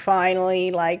break, or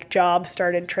finally jobs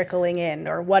started trickling in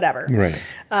or whatever. Right.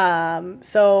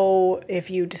 So if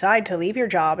you decide to leave your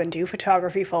job and do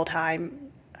photography full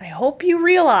time, I hope you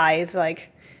realize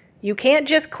you can't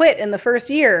just quit in the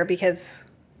first year, because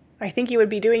I think you would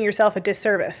be doing yourself a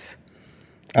disservice.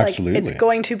 Absolutely. It's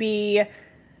going to be,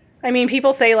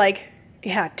 people say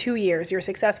 2 years, you're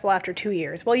successful after 2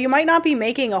 years. Well, you might not be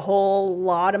making a whole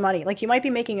lot of money. You might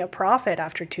be making a profit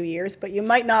after 2 years, but you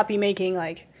might not be making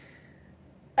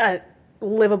a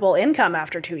livable income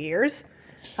after 2 years.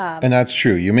 And that's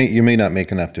true. You may not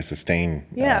make enough to sustain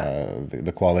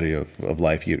the quality of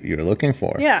life you're looking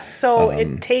for. Yeah. So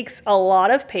it takes a lot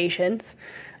of patience.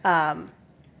 And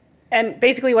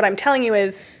basically what I'm telling you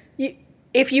is,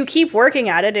 if you keep working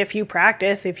at it, if you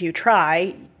practice, if you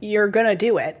try, you're going to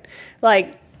do it.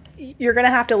 You're going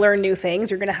to have to learn new things.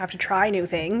 You're going to have to try new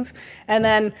things. And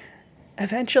then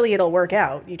eventually it'll work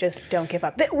out. You just don't give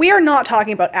up. We are not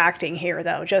talking about acting here,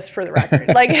 though, just for the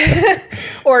record.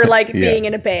 Or being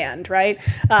in a band, right?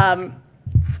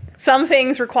 Some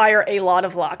things require a lot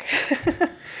of luck.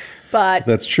 But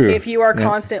that's true. If you are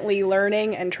constantly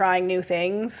learning and trying new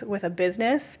things with a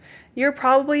business, you're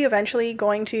probably eventually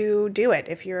going to do it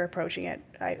if you're approaching it.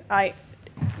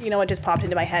 What just popped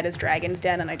into my head is Dragon's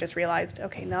Den, and I just realized,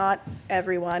 okay, not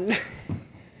everyone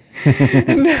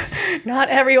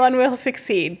will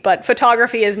succeed, but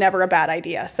photography is never a bad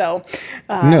idea. So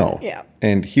no. Yeah.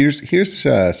 And here's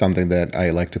something that I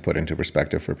like to put into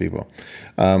perspective for people.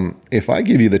 If I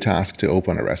give you the task to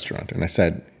open a restaurant, and I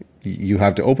said you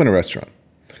have to open a restaurant,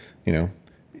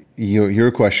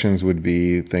 your questions would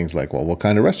be things like, well, what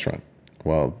kind of restaurant?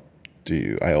 Well,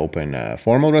 do I open a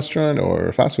formal restaurant or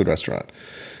a fast food restaurant?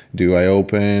 Do I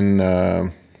open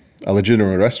a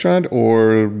legitimate restaurant,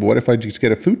 or what if I just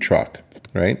get a food truck,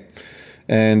 right?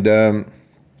 And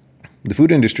the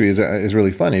food industry is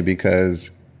really funny,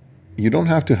 because you don't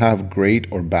have to have great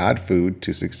or bad food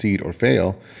to succeed or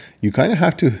fail. You kind of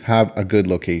have to have a good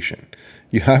location.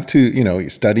 You have to,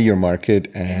 study your market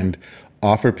and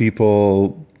offer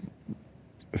people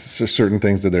certain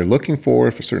things that they're looking for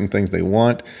certain things they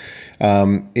want.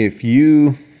 If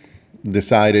you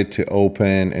decided to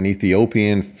open an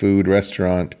Ethiopian food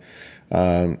restaurant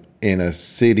in a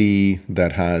city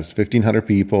that has 1,500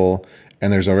 people,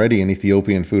 and there's already an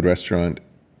Ethiopian food restaurant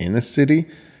in the city,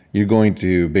 you're going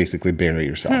to basically bury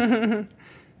yourself.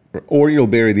 Or you'll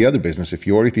bury the other business if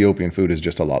your Ethiopian food is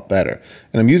just a lot better.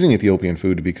 And I'm using Ethiopian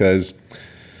food because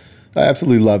I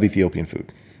absolutely love Ethiopian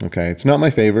food. Okay, it's not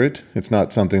my favorite. It's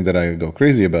not something that I go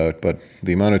crazy about, but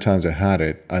the amount of times I had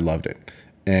it, I loved it.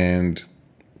 And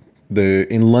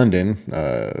in London,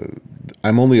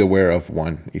 I'm only aware of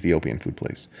one Ethiopian food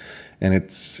place, and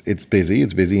it's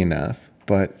busy enough.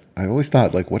 But I always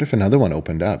thought, what if another one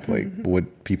opened up?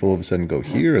 Would people all of a sudden go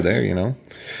here or there?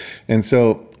 And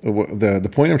so the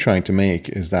point I'm trying to make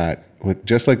is that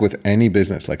just like with any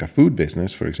business, like a food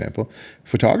business, for example,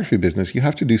 photography business, you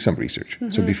have to do some research.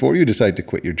 So before you decide to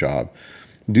quit your job,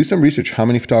 do some research. How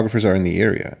many photographers are in the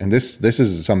area? And this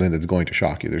is something that's going to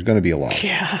shock you. There's going to be a lot.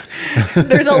 Yeah.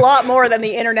 There's a lot more than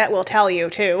the internet will tell you,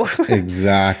 too.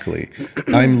 Exactly.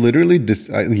 I'm literally,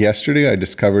 yesterday I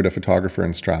discovered a photographer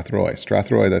in Strathroy.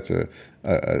 Strathroy, that's a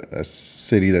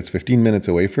city that's 15 minutes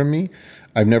away from me.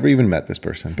 I've never even met this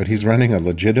person, but he's running a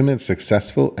legitimate,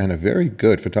 successful, and a very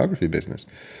good photography business.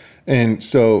 And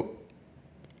so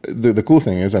the cool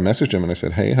thing is I messaged him and I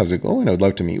said, hey, how's it going? I would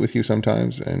love to meet with you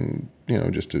sometimes, and,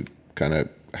 just to kind of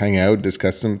hang out,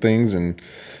 discuss some things and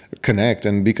connect.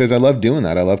 And because I love doing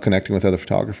that, I love connecting with other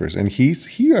photographers. And he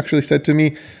actually said to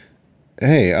me,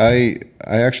 hey,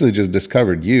 I actually just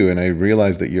discovered you, and I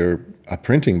realized that you're a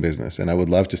printing business, and I would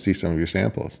love to see some of your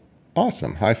samples.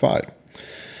 Awesome, high five.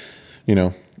 You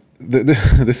know,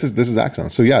 this is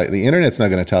excellent. So yeah, the internet's not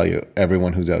going to tell you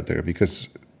everyone who's out there because,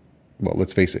 well,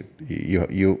 let's face it,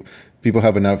 you people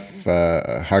have enough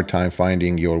hard time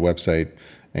finding your website,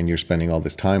 and you're spending all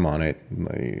this time on it.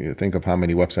 You think of how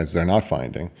many websites they're not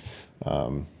finding.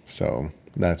 So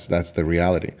that's the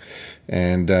reality.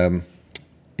 And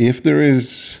if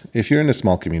you're in a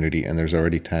small community and there's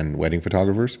already 10 wedding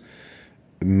photographers,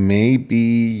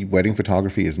 maybe wedding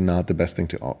photography is not the best thing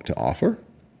to offer,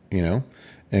 you know.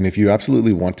 And if you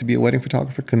absolutely want to be a wedding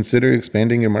photographer, consider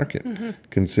expanding your market.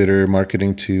 Consider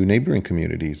marketing to neighboring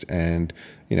communities, and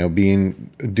you know,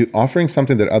 offering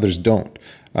something that others don't.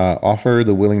 Offer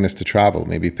the willingness to travel.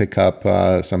 Maybe pick up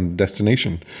some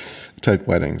destination type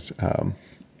weddings.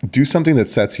 Do something that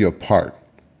sets you apart.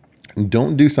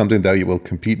 Don't do something that you will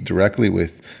compete directly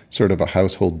with sort of a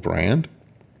household brand,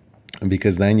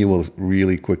 because then you will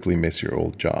really quickly miss your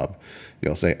old job.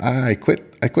 You'll say, I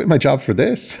quit my job for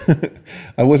this.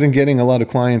 I wasn't getting a lot of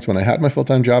clients when I had my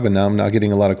full-time job, and now I'm not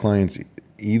getting a lot of clients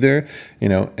either. You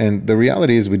know, and the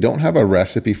reality is we don't have a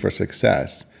recipe for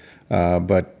success.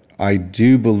 But I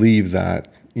do believe that,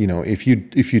 you know, if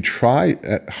you try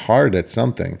hard at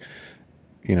something,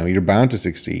 you know, you're bound to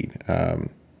succeed.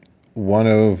 One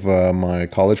of my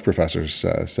college professors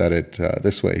said it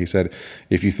this way. He said,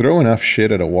 if you throw enough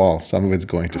shit at a wall, some of it's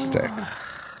going to stick.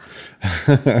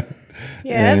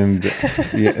 Yes.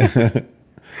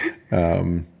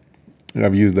 And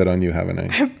I've used that on you, haven't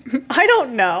I? I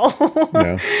don't know.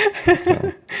 No.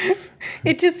 So.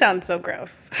 It just sounds so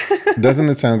gross. Doesn't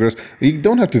it sound gross? You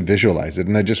don't have to visualize it.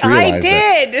 And I just realized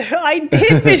I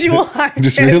did visualize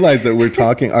just it. realized that we're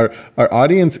talking, our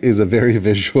audience is a very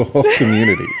visual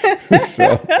community.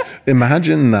 So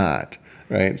imagine that,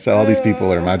 right? So all these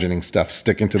people are imagining stuff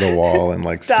sticking to the wall and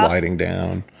like sliding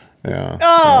down. Yeah.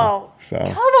 Oh, so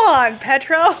come on,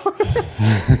 Petro.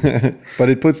 but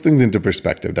it puts things into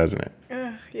perspective, doesn't it?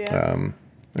 Yes.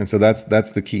 And so that's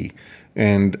the key.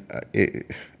 And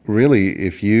really,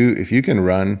 if you can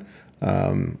run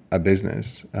a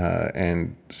business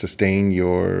and sustain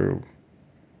your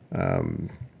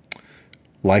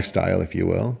lifestyle, if you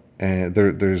will, and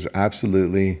there's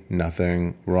absolutely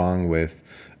nothing wrong with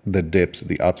the dips,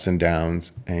 the ups and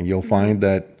downs, and you'll find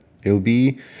that it'll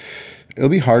be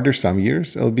harder some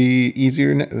years. It'll be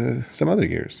easier some other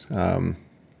years.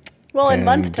 Well, and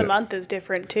month to month is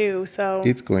different too. So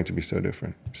it's going to be so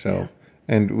different. So,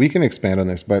 and we can expand on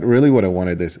this, but really what I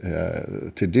wanted this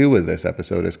to do with this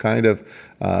episode is kind of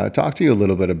talk to you a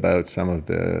little bit about some of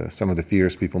the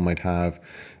fears people might have.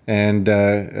 And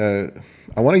I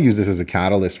want to use this as a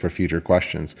catalyst for future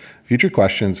questions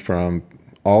from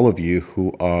all of you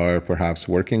who are perhaps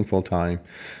working full time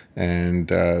and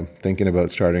thinking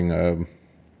about starting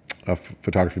a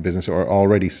photography business, or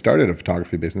already started a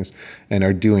photography business and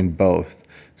are doing both.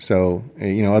 So,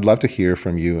 you know, I'd love to hear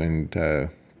from you and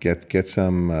get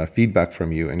some feedback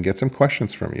from you and get some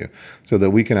questions from you, so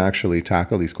that we can actually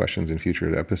tackle these questions in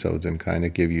future episodes and kind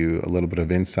of give you a little bit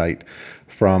of insight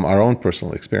from our own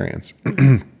personal experience.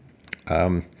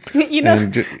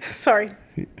 Sorry.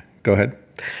 Go ahead.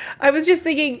 I was just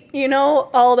thinking, you know,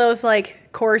 all those like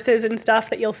courses and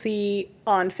stuff that you'll see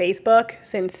on Facebook,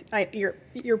 since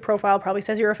your profile probably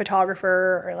says you're a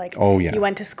photographer, or like you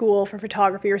went to school for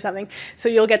photography or something. So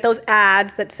you'll get those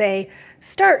ads that say,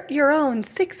 start your own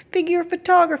 6-figure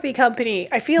photography company.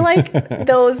 I feel like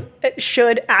those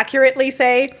should accurately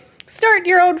say, start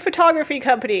your own photography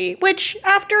company, which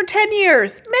after 10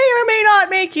 years may or may not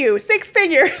make you 6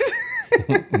 figures.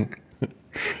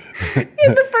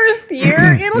 In the first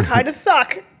year, it'll kind of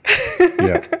suck.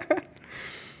 Yeah.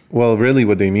 Well, really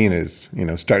what they mean is, you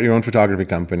know, start your own photography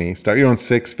company, start your own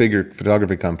 6-figure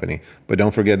photography company, but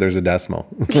don't forget there's a decimal.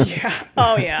 Yeah.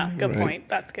 Oh yeah. Good point.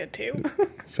 That's good too.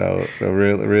 So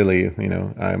really, you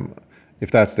know,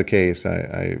 if that's the case,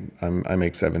 I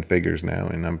make 7 figures now,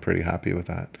 and I'm pretty happy with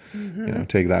that. Mm-hmm. You know,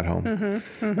 take that home.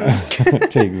 Mm-hmm. Mm-hmm.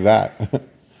 Take that,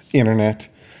 internet.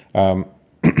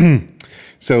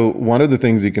 So one of the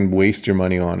things you can waste your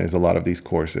money on is a lot of these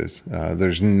courses.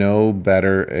 There's no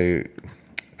better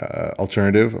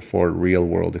alternative for real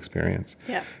world experience.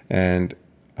 Yeah. And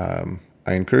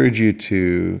I encourage you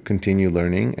to continue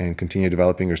learning and continue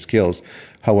developing your skills.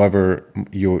 However,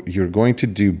 you're going to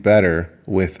do better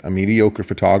with a mediocre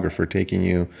photographer taking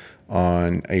you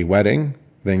on a wedding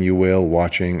than you will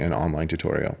watching an online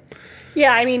tutorial.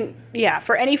 Yeah, I mean,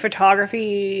 for any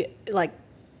photography, like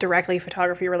directly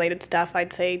photography related stuff,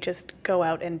 I'd say just go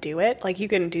out and do it. Like you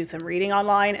can do some reading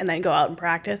online and then go out and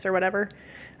practice or whatever.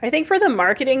 I think for the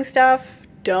marketing stuff,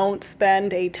 don't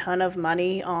spend a ton of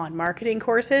money on marketing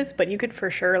courses, but you could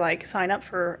for sure like sign up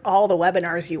for all the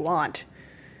webinars you want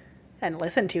and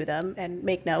listen to them and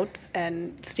make notes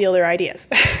and steal their ideas.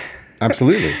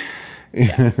 Absolutely.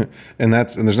 and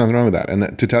there's nothing wrong with that.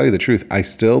 And to tell you the truth, I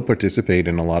still participate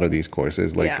in a lot of these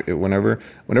courses. Like whenever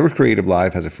Creative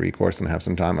Live has a free course and I have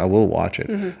some time, I will watch it.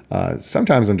 Mm-hmm.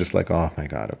 Sometimes I'm just like, oh my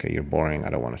God, okay, you're boring. I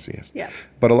don't want to see it. Yeah.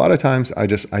 But a lot of times I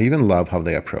even love how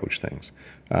they approach things.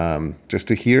 Just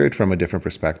to hear it from a different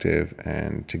perspective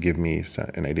and to give me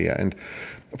an idea. And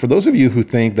for those of you who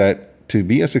think that to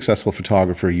be a successful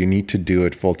photographer, you need to do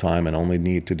it full time and only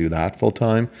need to do that full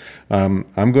time,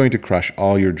 I'm going to crush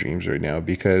all your dreams right now,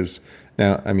 because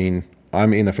now, I mean,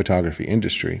 I'm in the photography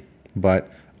industry,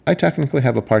 but I technically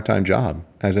have a part-time job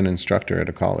as an instructor at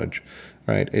a college,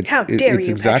 right? How dare it's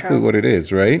you, exactly Petro. What it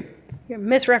is, right? You're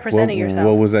misrepresenting yourself.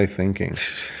 What was I thinking?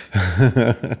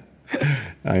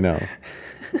 I know.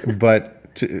 But,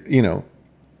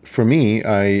 for me,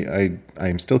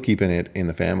 I'm still keeping it in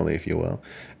the family, if you will.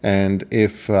 And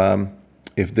if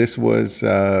this was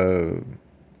a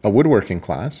woodworking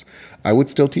class, I would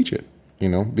still teach it,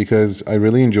 because I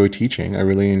really enjoy teaching. I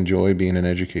really enjoy being an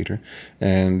educator.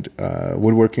 And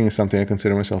woodworking is something I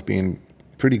consider myself being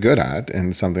pretty good at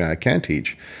and something I can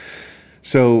teach.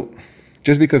 So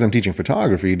just because I'm teaching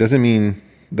photography doesn't mean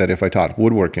that if I taught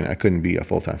woodworking, I couldn't be a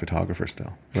full-time photographer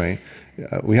still, right?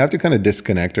 We have to kind of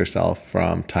disconnect ourselves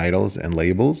from titles and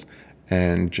labels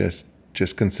and just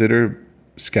consider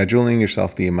scheduling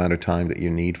yourself the amount of time that you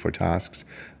need for tasks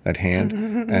at hand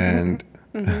and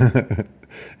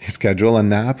schedule a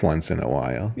nap once in a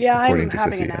while. Yeah, I'm according to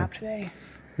having Sophia. a nap today.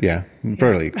 Yeah,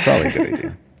 probably a good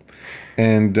idea.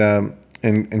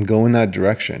 And go in that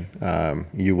direction.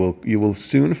 You will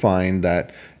soon find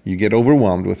that you get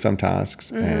overwhelmed with some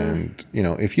tasks, and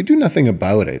if you do nothing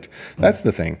about it, that's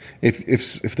the thing.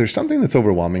 If there's something that's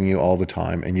overwhelming you all the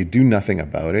time, and you do nothing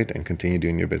about it and continue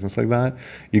doing your business like that,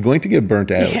 you're going to get burnt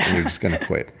out, and you're just going to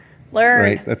quit. Learn.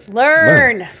 Right? That's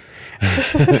learn.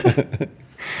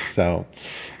 So,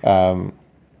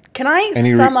 can I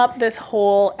sum up this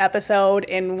whole episode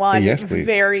in one Yes, please.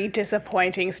 very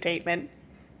disappointing statement?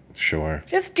 Sure.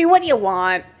 Just do what you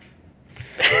want.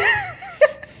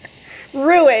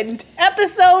 Ruined.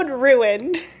 Episode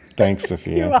ruined. Thanks,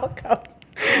 Sophia. You're welcome.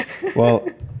 Well,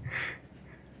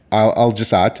 I'll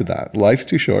just add to that. Life's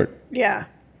too short. Yeah.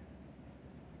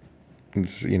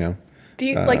 It's, Do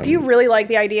you really like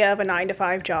the idea of a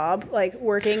 9-to-5 job, like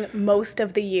working most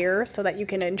of the year so that you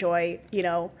can enjoy,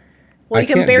 you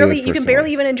can barely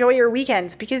even enjoy your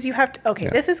weekends because you have to. Okay,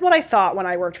 This is what I thought when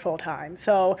I worked full time.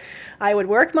 So I would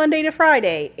work Monday to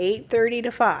Friday, 8:30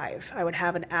 to 5. I would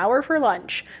have an hour for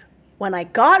lunch. When I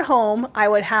got home, I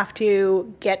would have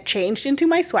to get changed into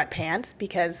my sweatpants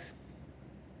because,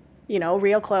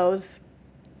 real clothes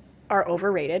are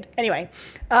overrated. Anyway,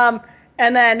 and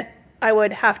then I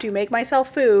would have to make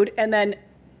myself food, and then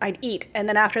I'd eat. And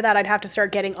then after that, I'd have to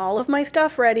start getting all of my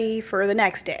stuff ready for the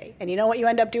next day. And you know what you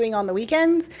end up doing on the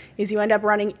weekends is you end up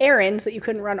running errands that you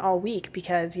couldn't run all week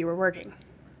because you were working.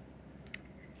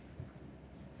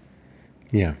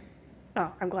 Yeah. Oh,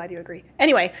 I'm glad you agree.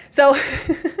 Anyway, so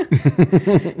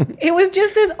it was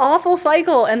just this awful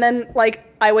cycle. And then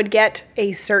I would get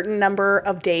a certain number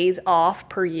of days off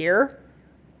per year.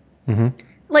 Mm-hmm.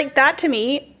 Like that to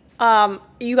me,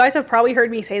 you guys have probably heard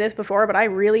me say this before, but I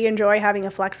really enjoy having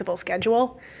a flexible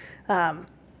schedule.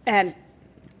 And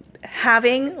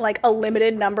having a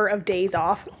limited number of days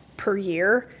off per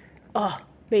year,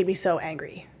 made me so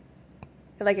angry.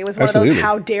 It was one of those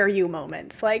how dare you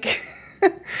moments.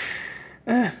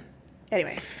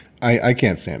 Anyway. I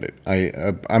can't stand it.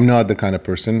 I'm not the kind of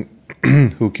person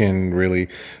who can really,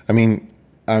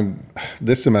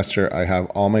 this semester I have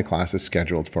all my classes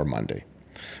scheduled for Monday.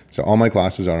 So all my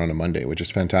classes are on a Monday, which is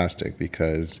fantastic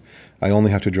because I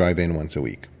only have to drive in once a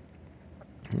week.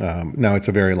 Now it's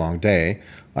a very long day.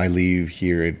 I leave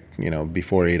here at,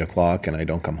 before 8 o'clock and I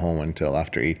don't come home until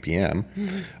after 8 p.m.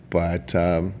 Mm-hmm. But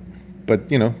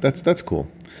that's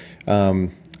cool.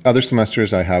 Other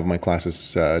semesters I have my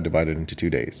classes divided into 2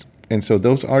 days. And so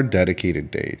those are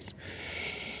dedicated days.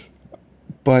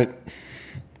 But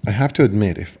I have to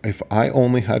admit, if I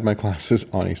only had my classes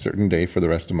on a certain day for the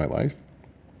rest of my life,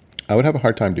 I would have a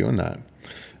hard time doing that.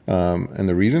 And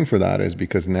the reason for that is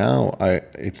because now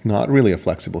it's not really a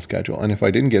flexible schedule. And if I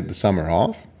didn't get the summer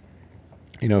off,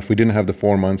 if we didn't have the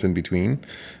 4 months in between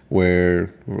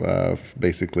where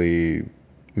basically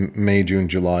May, June,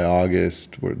 July,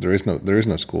 August, where there is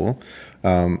no school,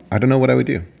 I don't know what I would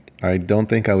do. I don't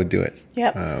think I would do it.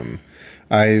 Yep.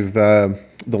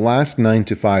 The last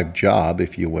 9-to-5 job,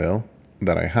 if you will,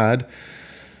 that I had,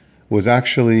 was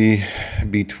actually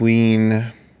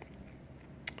between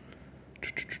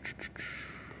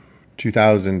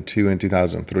 2002 and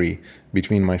 2003.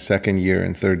 Between my second year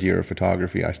and third year of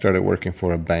photography, I started working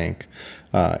for a bank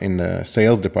in the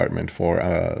sales department for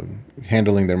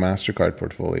handling their MasterCard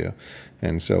portfolio.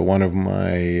 And so one of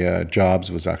my jobs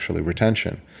was actually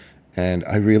retention. And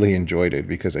I really enjoyed it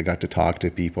because I got to talk to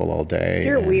people all day.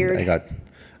 You're weird.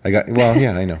 Well,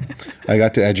 yeah, I know. I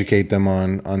got to educate them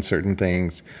on certain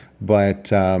things. But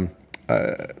the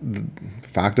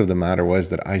fact of the matter was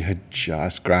that I had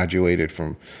just graduated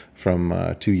from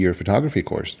a 2-year photography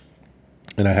course.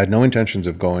 And I had no intentions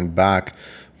of going back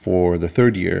for the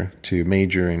third year to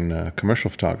major in commercial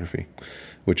photography,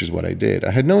 which is what I did.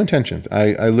 I had no intentions.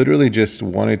 I literally just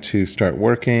wanted to start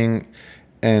working,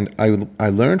 and I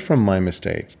learned from my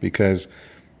mistakes, because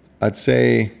I'd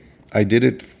say I did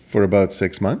it for about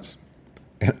 6 months,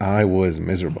 and I was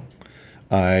miserable.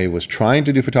 I was trying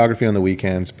to do photography on the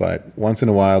weekends, but once in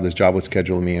a while, this job would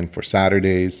schedule me in for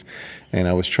Saturdays, and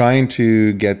I was trying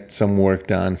to get some work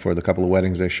done for the couple of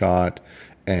weddings I shot,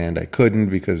 and I couldn't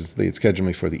because they'd scheduled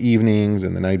me for the evenings,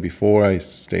 and the night before I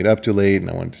stayed up too late and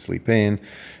I wanted to sleep in.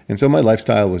 And so my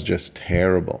lifestyle was just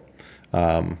terrible.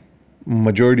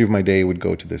 Majority of my day would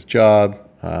go to this job.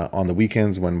 On the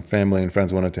weekends when family and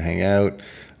friends wanted to hang out,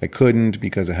 I couldn't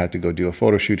because I had to go do a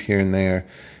photo shoot here and there.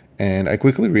 And I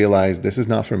quickly realized this is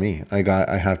not for me. I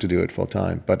have to do it full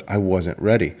time, but I wasn't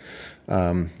ready.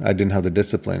 I didn't have the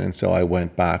discipline. And so I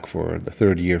went back for the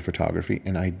third year photography,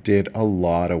 and I did a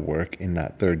lot of work in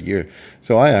that third year.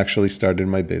 So I actually started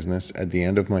my business at the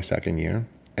end of my second year.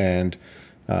 And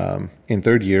in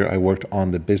third year, I worked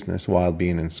on the business while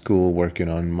being in school, working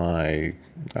on my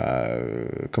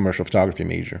commercial photography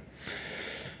major.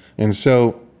 And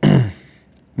so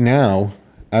now,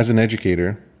 as an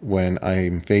educator, when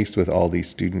I'm faced with all these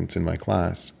students in my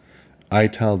class, I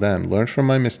tell them, learn from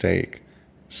my mistake.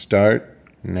 Start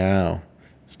now.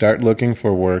 Start looking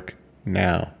for work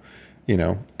now.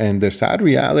 And the sad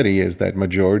reality is that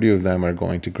majority of them are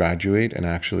going to graduate and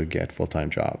actually get full-time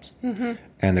jobs. Mm-hmm.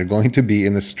 And they're going to be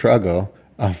in the struggle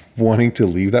of wanting to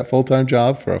leave that full-time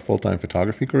job for a full-time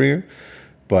photography career,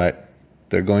 but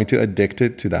they're going to addict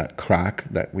it to that crack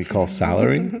that we call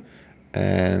salary,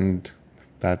 and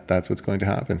that's what's going to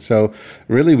happen. So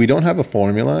really, we don't have a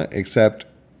formula, except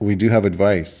we do have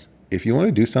advice. If you want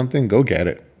to do something, go get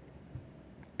it.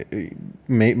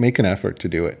 Make an effort to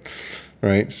do it,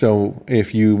 right? So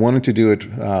if you wanted to do it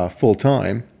full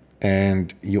time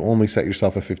and you only set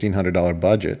yourself a $1,500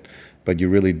 budget, but you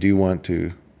really do want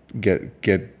to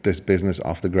get this business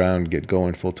off the ground, get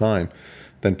going full time,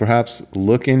 then perhaps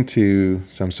look into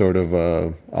some sort of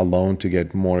a loan to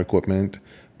get more equipment,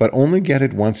 but only get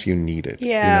it once you need it.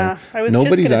 Yeah, I was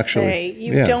just going to say,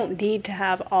 you don't need to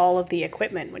have all of the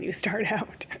equipment when you start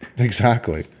out.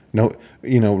 Exactly. No,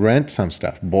 rent some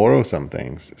stuff, borrow some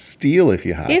things, steal if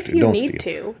you have to. If you need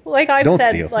to. Like I've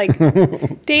said, like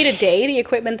day to day, the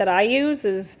equipment that I use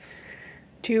is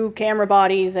 2 camera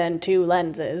bodies and 2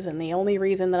 lenses. And the only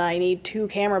reason that I need 2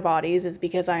 camera bodies is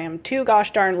because I am too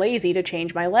gosh darn lazy to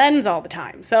change my lens all the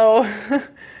time. So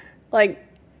like,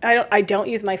 I don't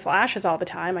use my flashes all the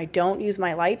time. I don't use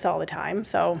my lights all the time.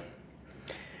 So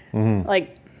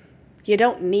like, you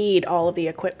don't need all of the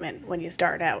equipment when you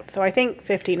start out. So I think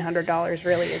 $1,500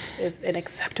 really is an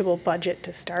acceptable budget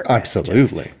to start with.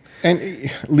 Absolutely.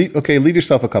 And leave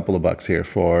yourself a couple of bucks here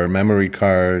for memory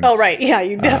cards. Oh, right. Yeah,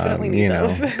 you definitely need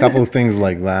those. A couple of things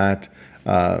like that.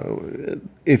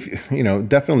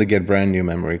 Definitely get brand new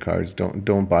memory cards.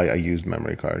 Don't buy a used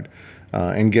memory card.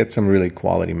 And get some really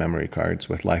quality memory cards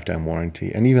with lifetime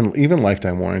warranty. And even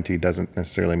lifetime warranty doesn't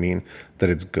necessarily mean that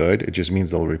it's good. It just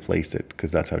means they'll replace it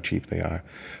because that's how cheap they are.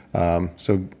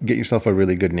 So get yourself a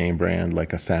really good name brand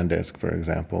like a SanDisk, for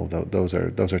example. Those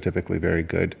are typically very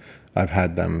good. I've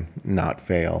had them not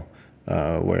fail,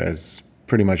 whereas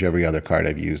pretty much every other card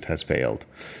I've used has failed.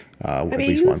 Have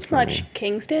you used much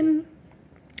Kingston?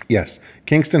 Yes.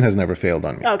 Kingston has never failed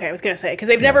on me. Okay, I was going to say, because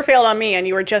they've never failed on me, and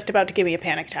you were just about to give me a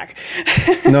panic attack.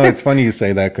 No, it's funny you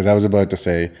say that, because I was about to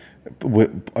say,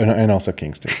 and also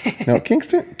Kingston. No,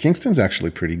 Kingston's actually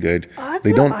pretty good. Oh, that's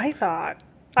what I thought.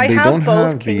 I have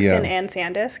both Kingston and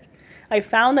SanDisk. I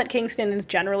found that Kingston is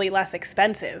generally less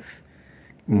expensive.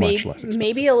 Much less expensive.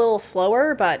 Maybe a little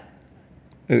slower, but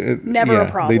never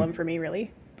a problem for me,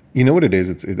 really. You know what it is?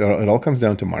 It all comes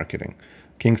down to marketing.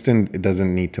 Kingston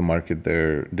doesn't need to market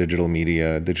their digital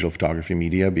photography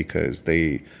media, because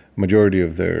majority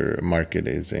of their market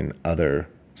is in other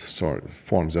sort of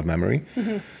forms of memory.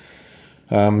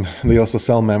 Mm-hmm. They also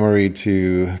sell memory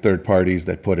to third parties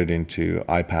that put it into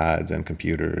iPads and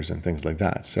computers and things like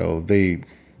that. So they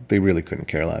They really couldn't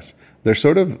care less. They're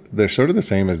sort of the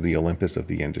same as the Olympus of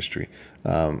the industry.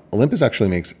 Olympus actually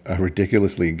makes a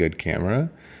ridiculously good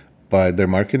camera, but their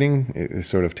marketing is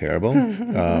sort of terrible.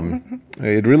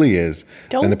 It really is.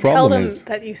 Don't and the tell problem them is,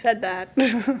 that you said that.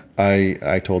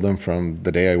 I told them from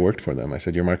the day I worked for them. I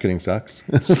said, your marketing sucks.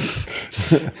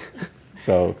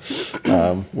 So,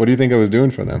 what do you think I was doing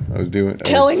for them?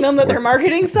 Telling them that their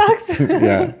marketing sucks?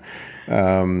 Yeah.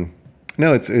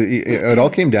 No, it all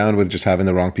came down with just having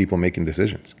the wrong people making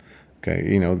decisions. Okay,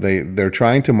 you know, they're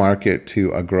trying to market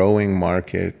to a growing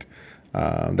market.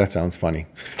 That sounds funny.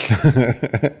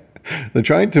 They're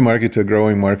trying to market to a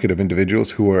growing market of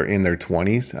individuals who are in their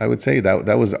 20s. I would say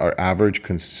that was our average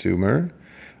consumer.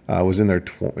 Was in their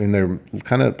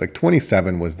kind of like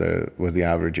 27 was the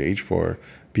average age for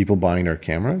people buying our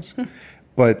cameras,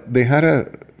 but they had a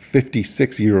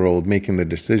 56-year-old making the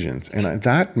decisions, and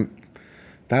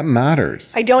that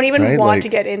matters. I don't even right? want to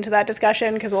get into that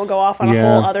discussion because we'll go off on a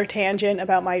whole other tangent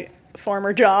about my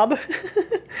former job.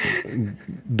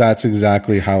 That's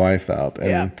exactly how I felt,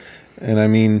 and I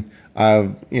mean,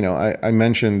 I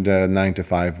mentioned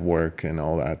 9-to-5 work and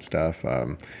all that stuff.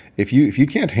 If you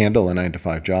can't handle a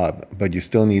 9-to-5 job, but you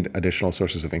still need additional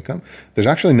sources of income, there's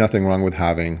actually nothing wrong with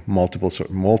having multiple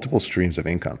streams of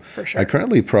income. For sure. I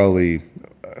currently probably,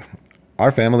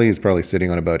 our family is probably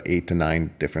sitting on about 8 to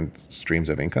 9 different streams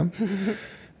of income.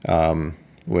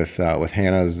 With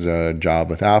Hannah's job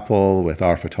with Apple, with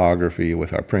our photography,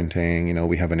 with our printing, you know,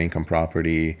 we have an income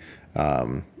property.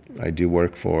 I do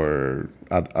work for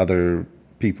other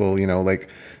people, you know, like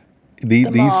these.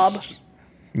 Mob.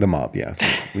 The mob, yeah.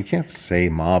 We can't say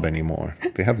mob anymore.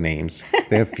 They have names.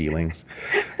 They have feelings.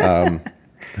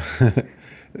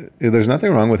 There's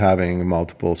nothing wrong with having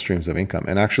multiple streams of income.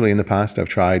 And actually, in the past, I've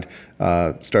tried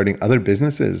starting other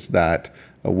businesses that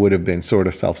would have been sort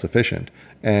of self-sufficient.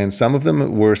 And some of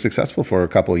them were successful for a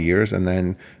couple of years. And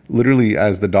then literally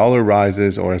as the dollar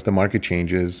rises or as the market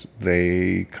changes,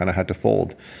 they kind of had to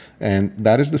fold. And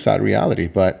that is the sad reality.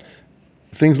 But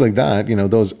things like that, you know,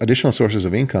 those additional sources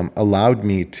of income allowed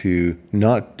me to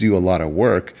not do a lot of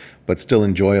work, but still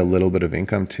enjoy a little bit of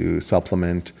income to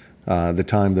supplement the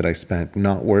time that I spent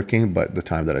not working, but the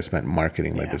time that I spent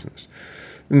marketing my business.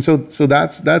 And so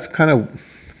that's kind of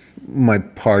my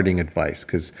parting advice,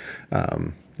 because,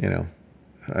 you know,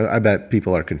 I bet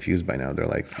people are confused by now. They're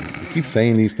like, you keep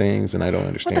saying these things and I don't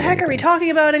understand. What the heck are we talking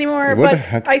about anymore? What the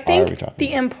heck I think the about?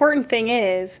 important thing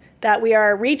is that we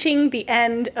are reaching the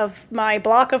end of my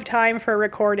block of time for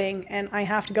recording, and I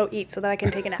have to go eat so that I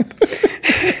can take a nap.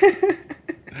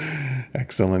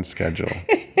 Excellent schedule.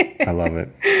 I love it.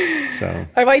 So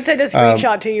I might send a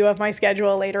screenshot to you of my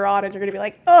schedule later on, and you're going to be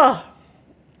like, oh.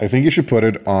 I think you should put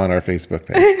it on our Facebook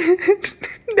page.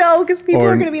 No, because people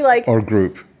are going to be like. Or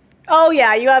group. Oh,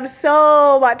 yeah, you have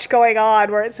so much going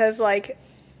on where it says, like,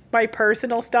 my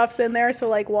personal stuff's in there. So,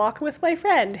 like, walk with my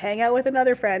friend, hang out with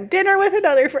another friend, dinner with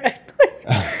another friend.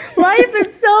 Life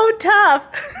is so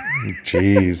tough.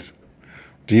 Jeez.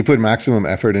 Do you put maximum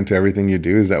effort into everything you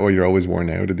do? Is that why you're always worn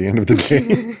out at the end of the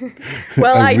day?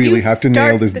 Well, I really do have to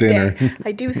nail this start dinner.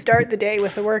 I do start the day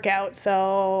with the workout,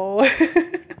 so...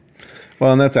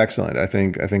 Well, and that's excellent. I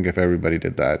think if everybody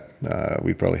did that,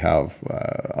 we'd probably have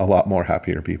a lot more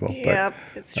happier people. Yeah,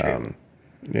 it's true.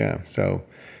 Yeah, so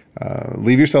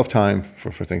leave yourself time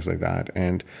for things like that.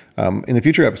 And in the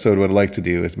future episode, what I'd like to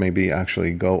do is maybe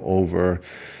actually go over,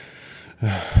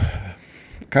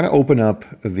 kind of open up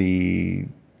the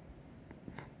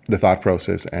thought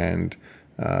process and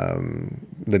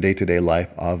the day-to-day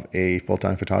life of a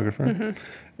full-time photographer. Mm-hmm.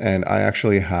 And I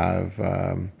actually have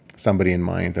somebody in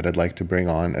mind that I'd like to bring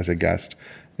on as a guest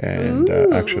and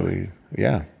actually,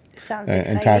 yeah. Sounds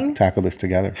exciting. And tackle this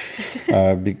together.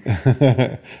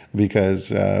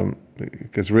 Because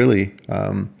really,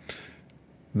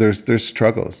 there's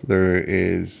struggles. There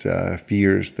is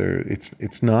fears.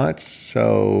 It's not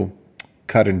so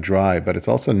cut and dry, but it's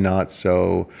also not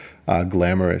so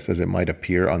glamorous as it might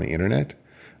appear on the internet.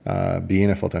 Being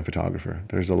a full-time photographer,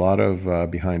 there's a lot of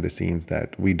behind the scenes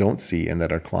that we don't see and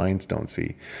that our clients don't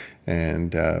see,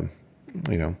 and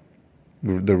you know,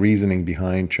 the reasoning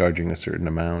behind charging a certain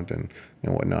amount and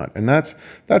whatnot. And that's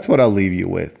what I'll leave you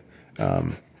with.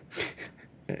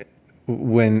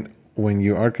 When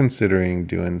you are considering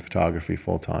doing photography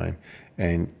full-time,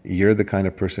 and you're the kind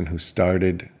of person who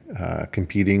started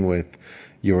competing with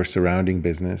your surrounding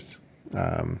business,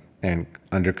 and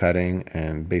undercutting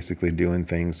and basically doing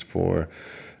things for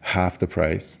half the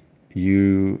price,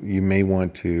 you may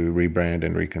want to rebrand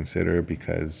and reconsider,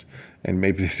 and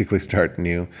maybe basically start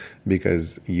new,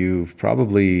 because you've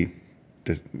probably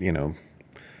just,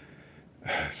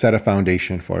 set a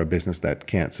foundation for a business that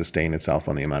can't sustain itself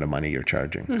on the amount of money you're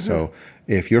charging. So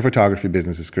if your photography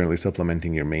business is currently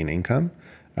supplementing your main income,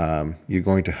 you're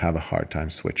going to have a hard time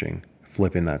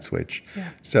flipping that switch. Yeah.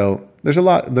 So there's a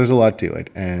lot to it,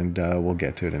 and we'll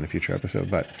get to it in a future episode.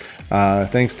 But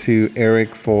thanks to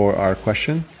Eric for our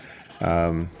question.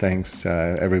 Thanks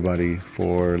everybody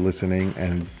for listening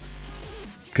and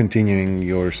continuing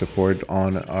your support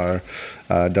on our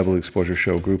Double Exposure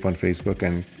Show group on Facebook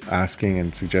and asking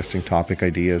and suggesting topic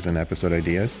ideas and episode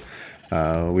ideas.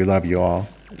 We love you all.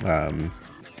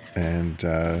 And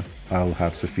I'll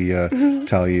have Sophia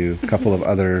tell you a couple of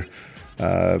other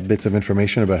bits of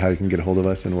information about how you can get a hold of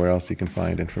us and where else you can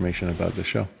find information about the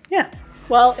show. Yeah.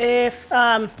 Well, if,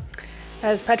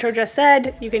 as Petro just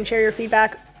said, you can share your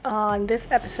feedback on this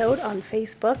episode on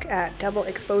Facebook at Double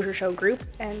Exposure Show Group.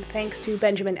 And thanks to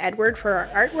Benjamin Edward for our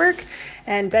artwork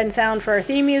and Ben Sound for our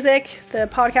theme music. The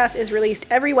podcast is released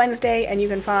every Wednesday, and you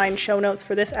can find show notes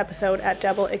for this episode at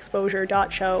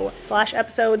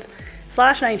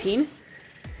doubleexposure.show/episodes/19.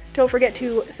 Don't forget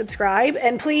to subscribe,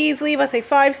 and please leave us a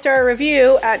 5-star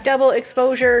review at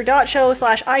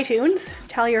doubleexposure.show/iTunes.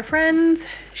 Tell your friends,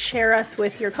 share us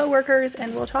with your coworkers,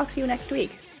 and we'll talk to you next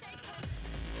week.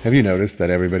 Have you noticed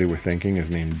that everybody we're thinking is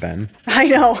named Ben? I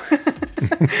know.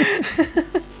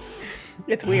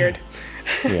 It's weird.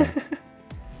 Yeah.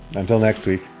 Until next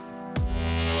week.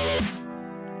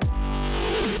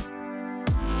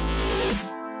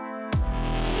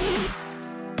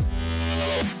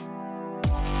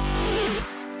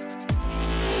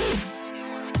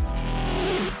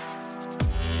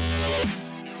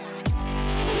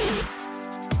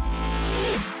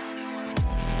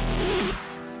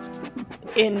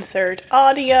 Insert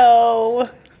audio.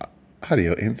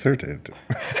 Audio inserted.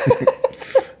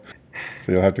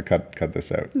 So you'll have to cut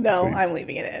this out. No, please. I'm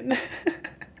leaving it in.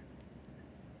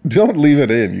 Don't leave it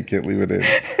in. You can't leave it in.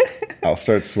 I'll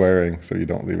start swearing so you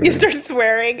don't leave it in. You start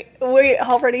swearing. We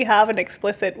already have an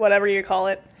explicit, whatever you call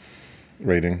it,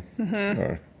 rating.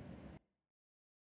 Or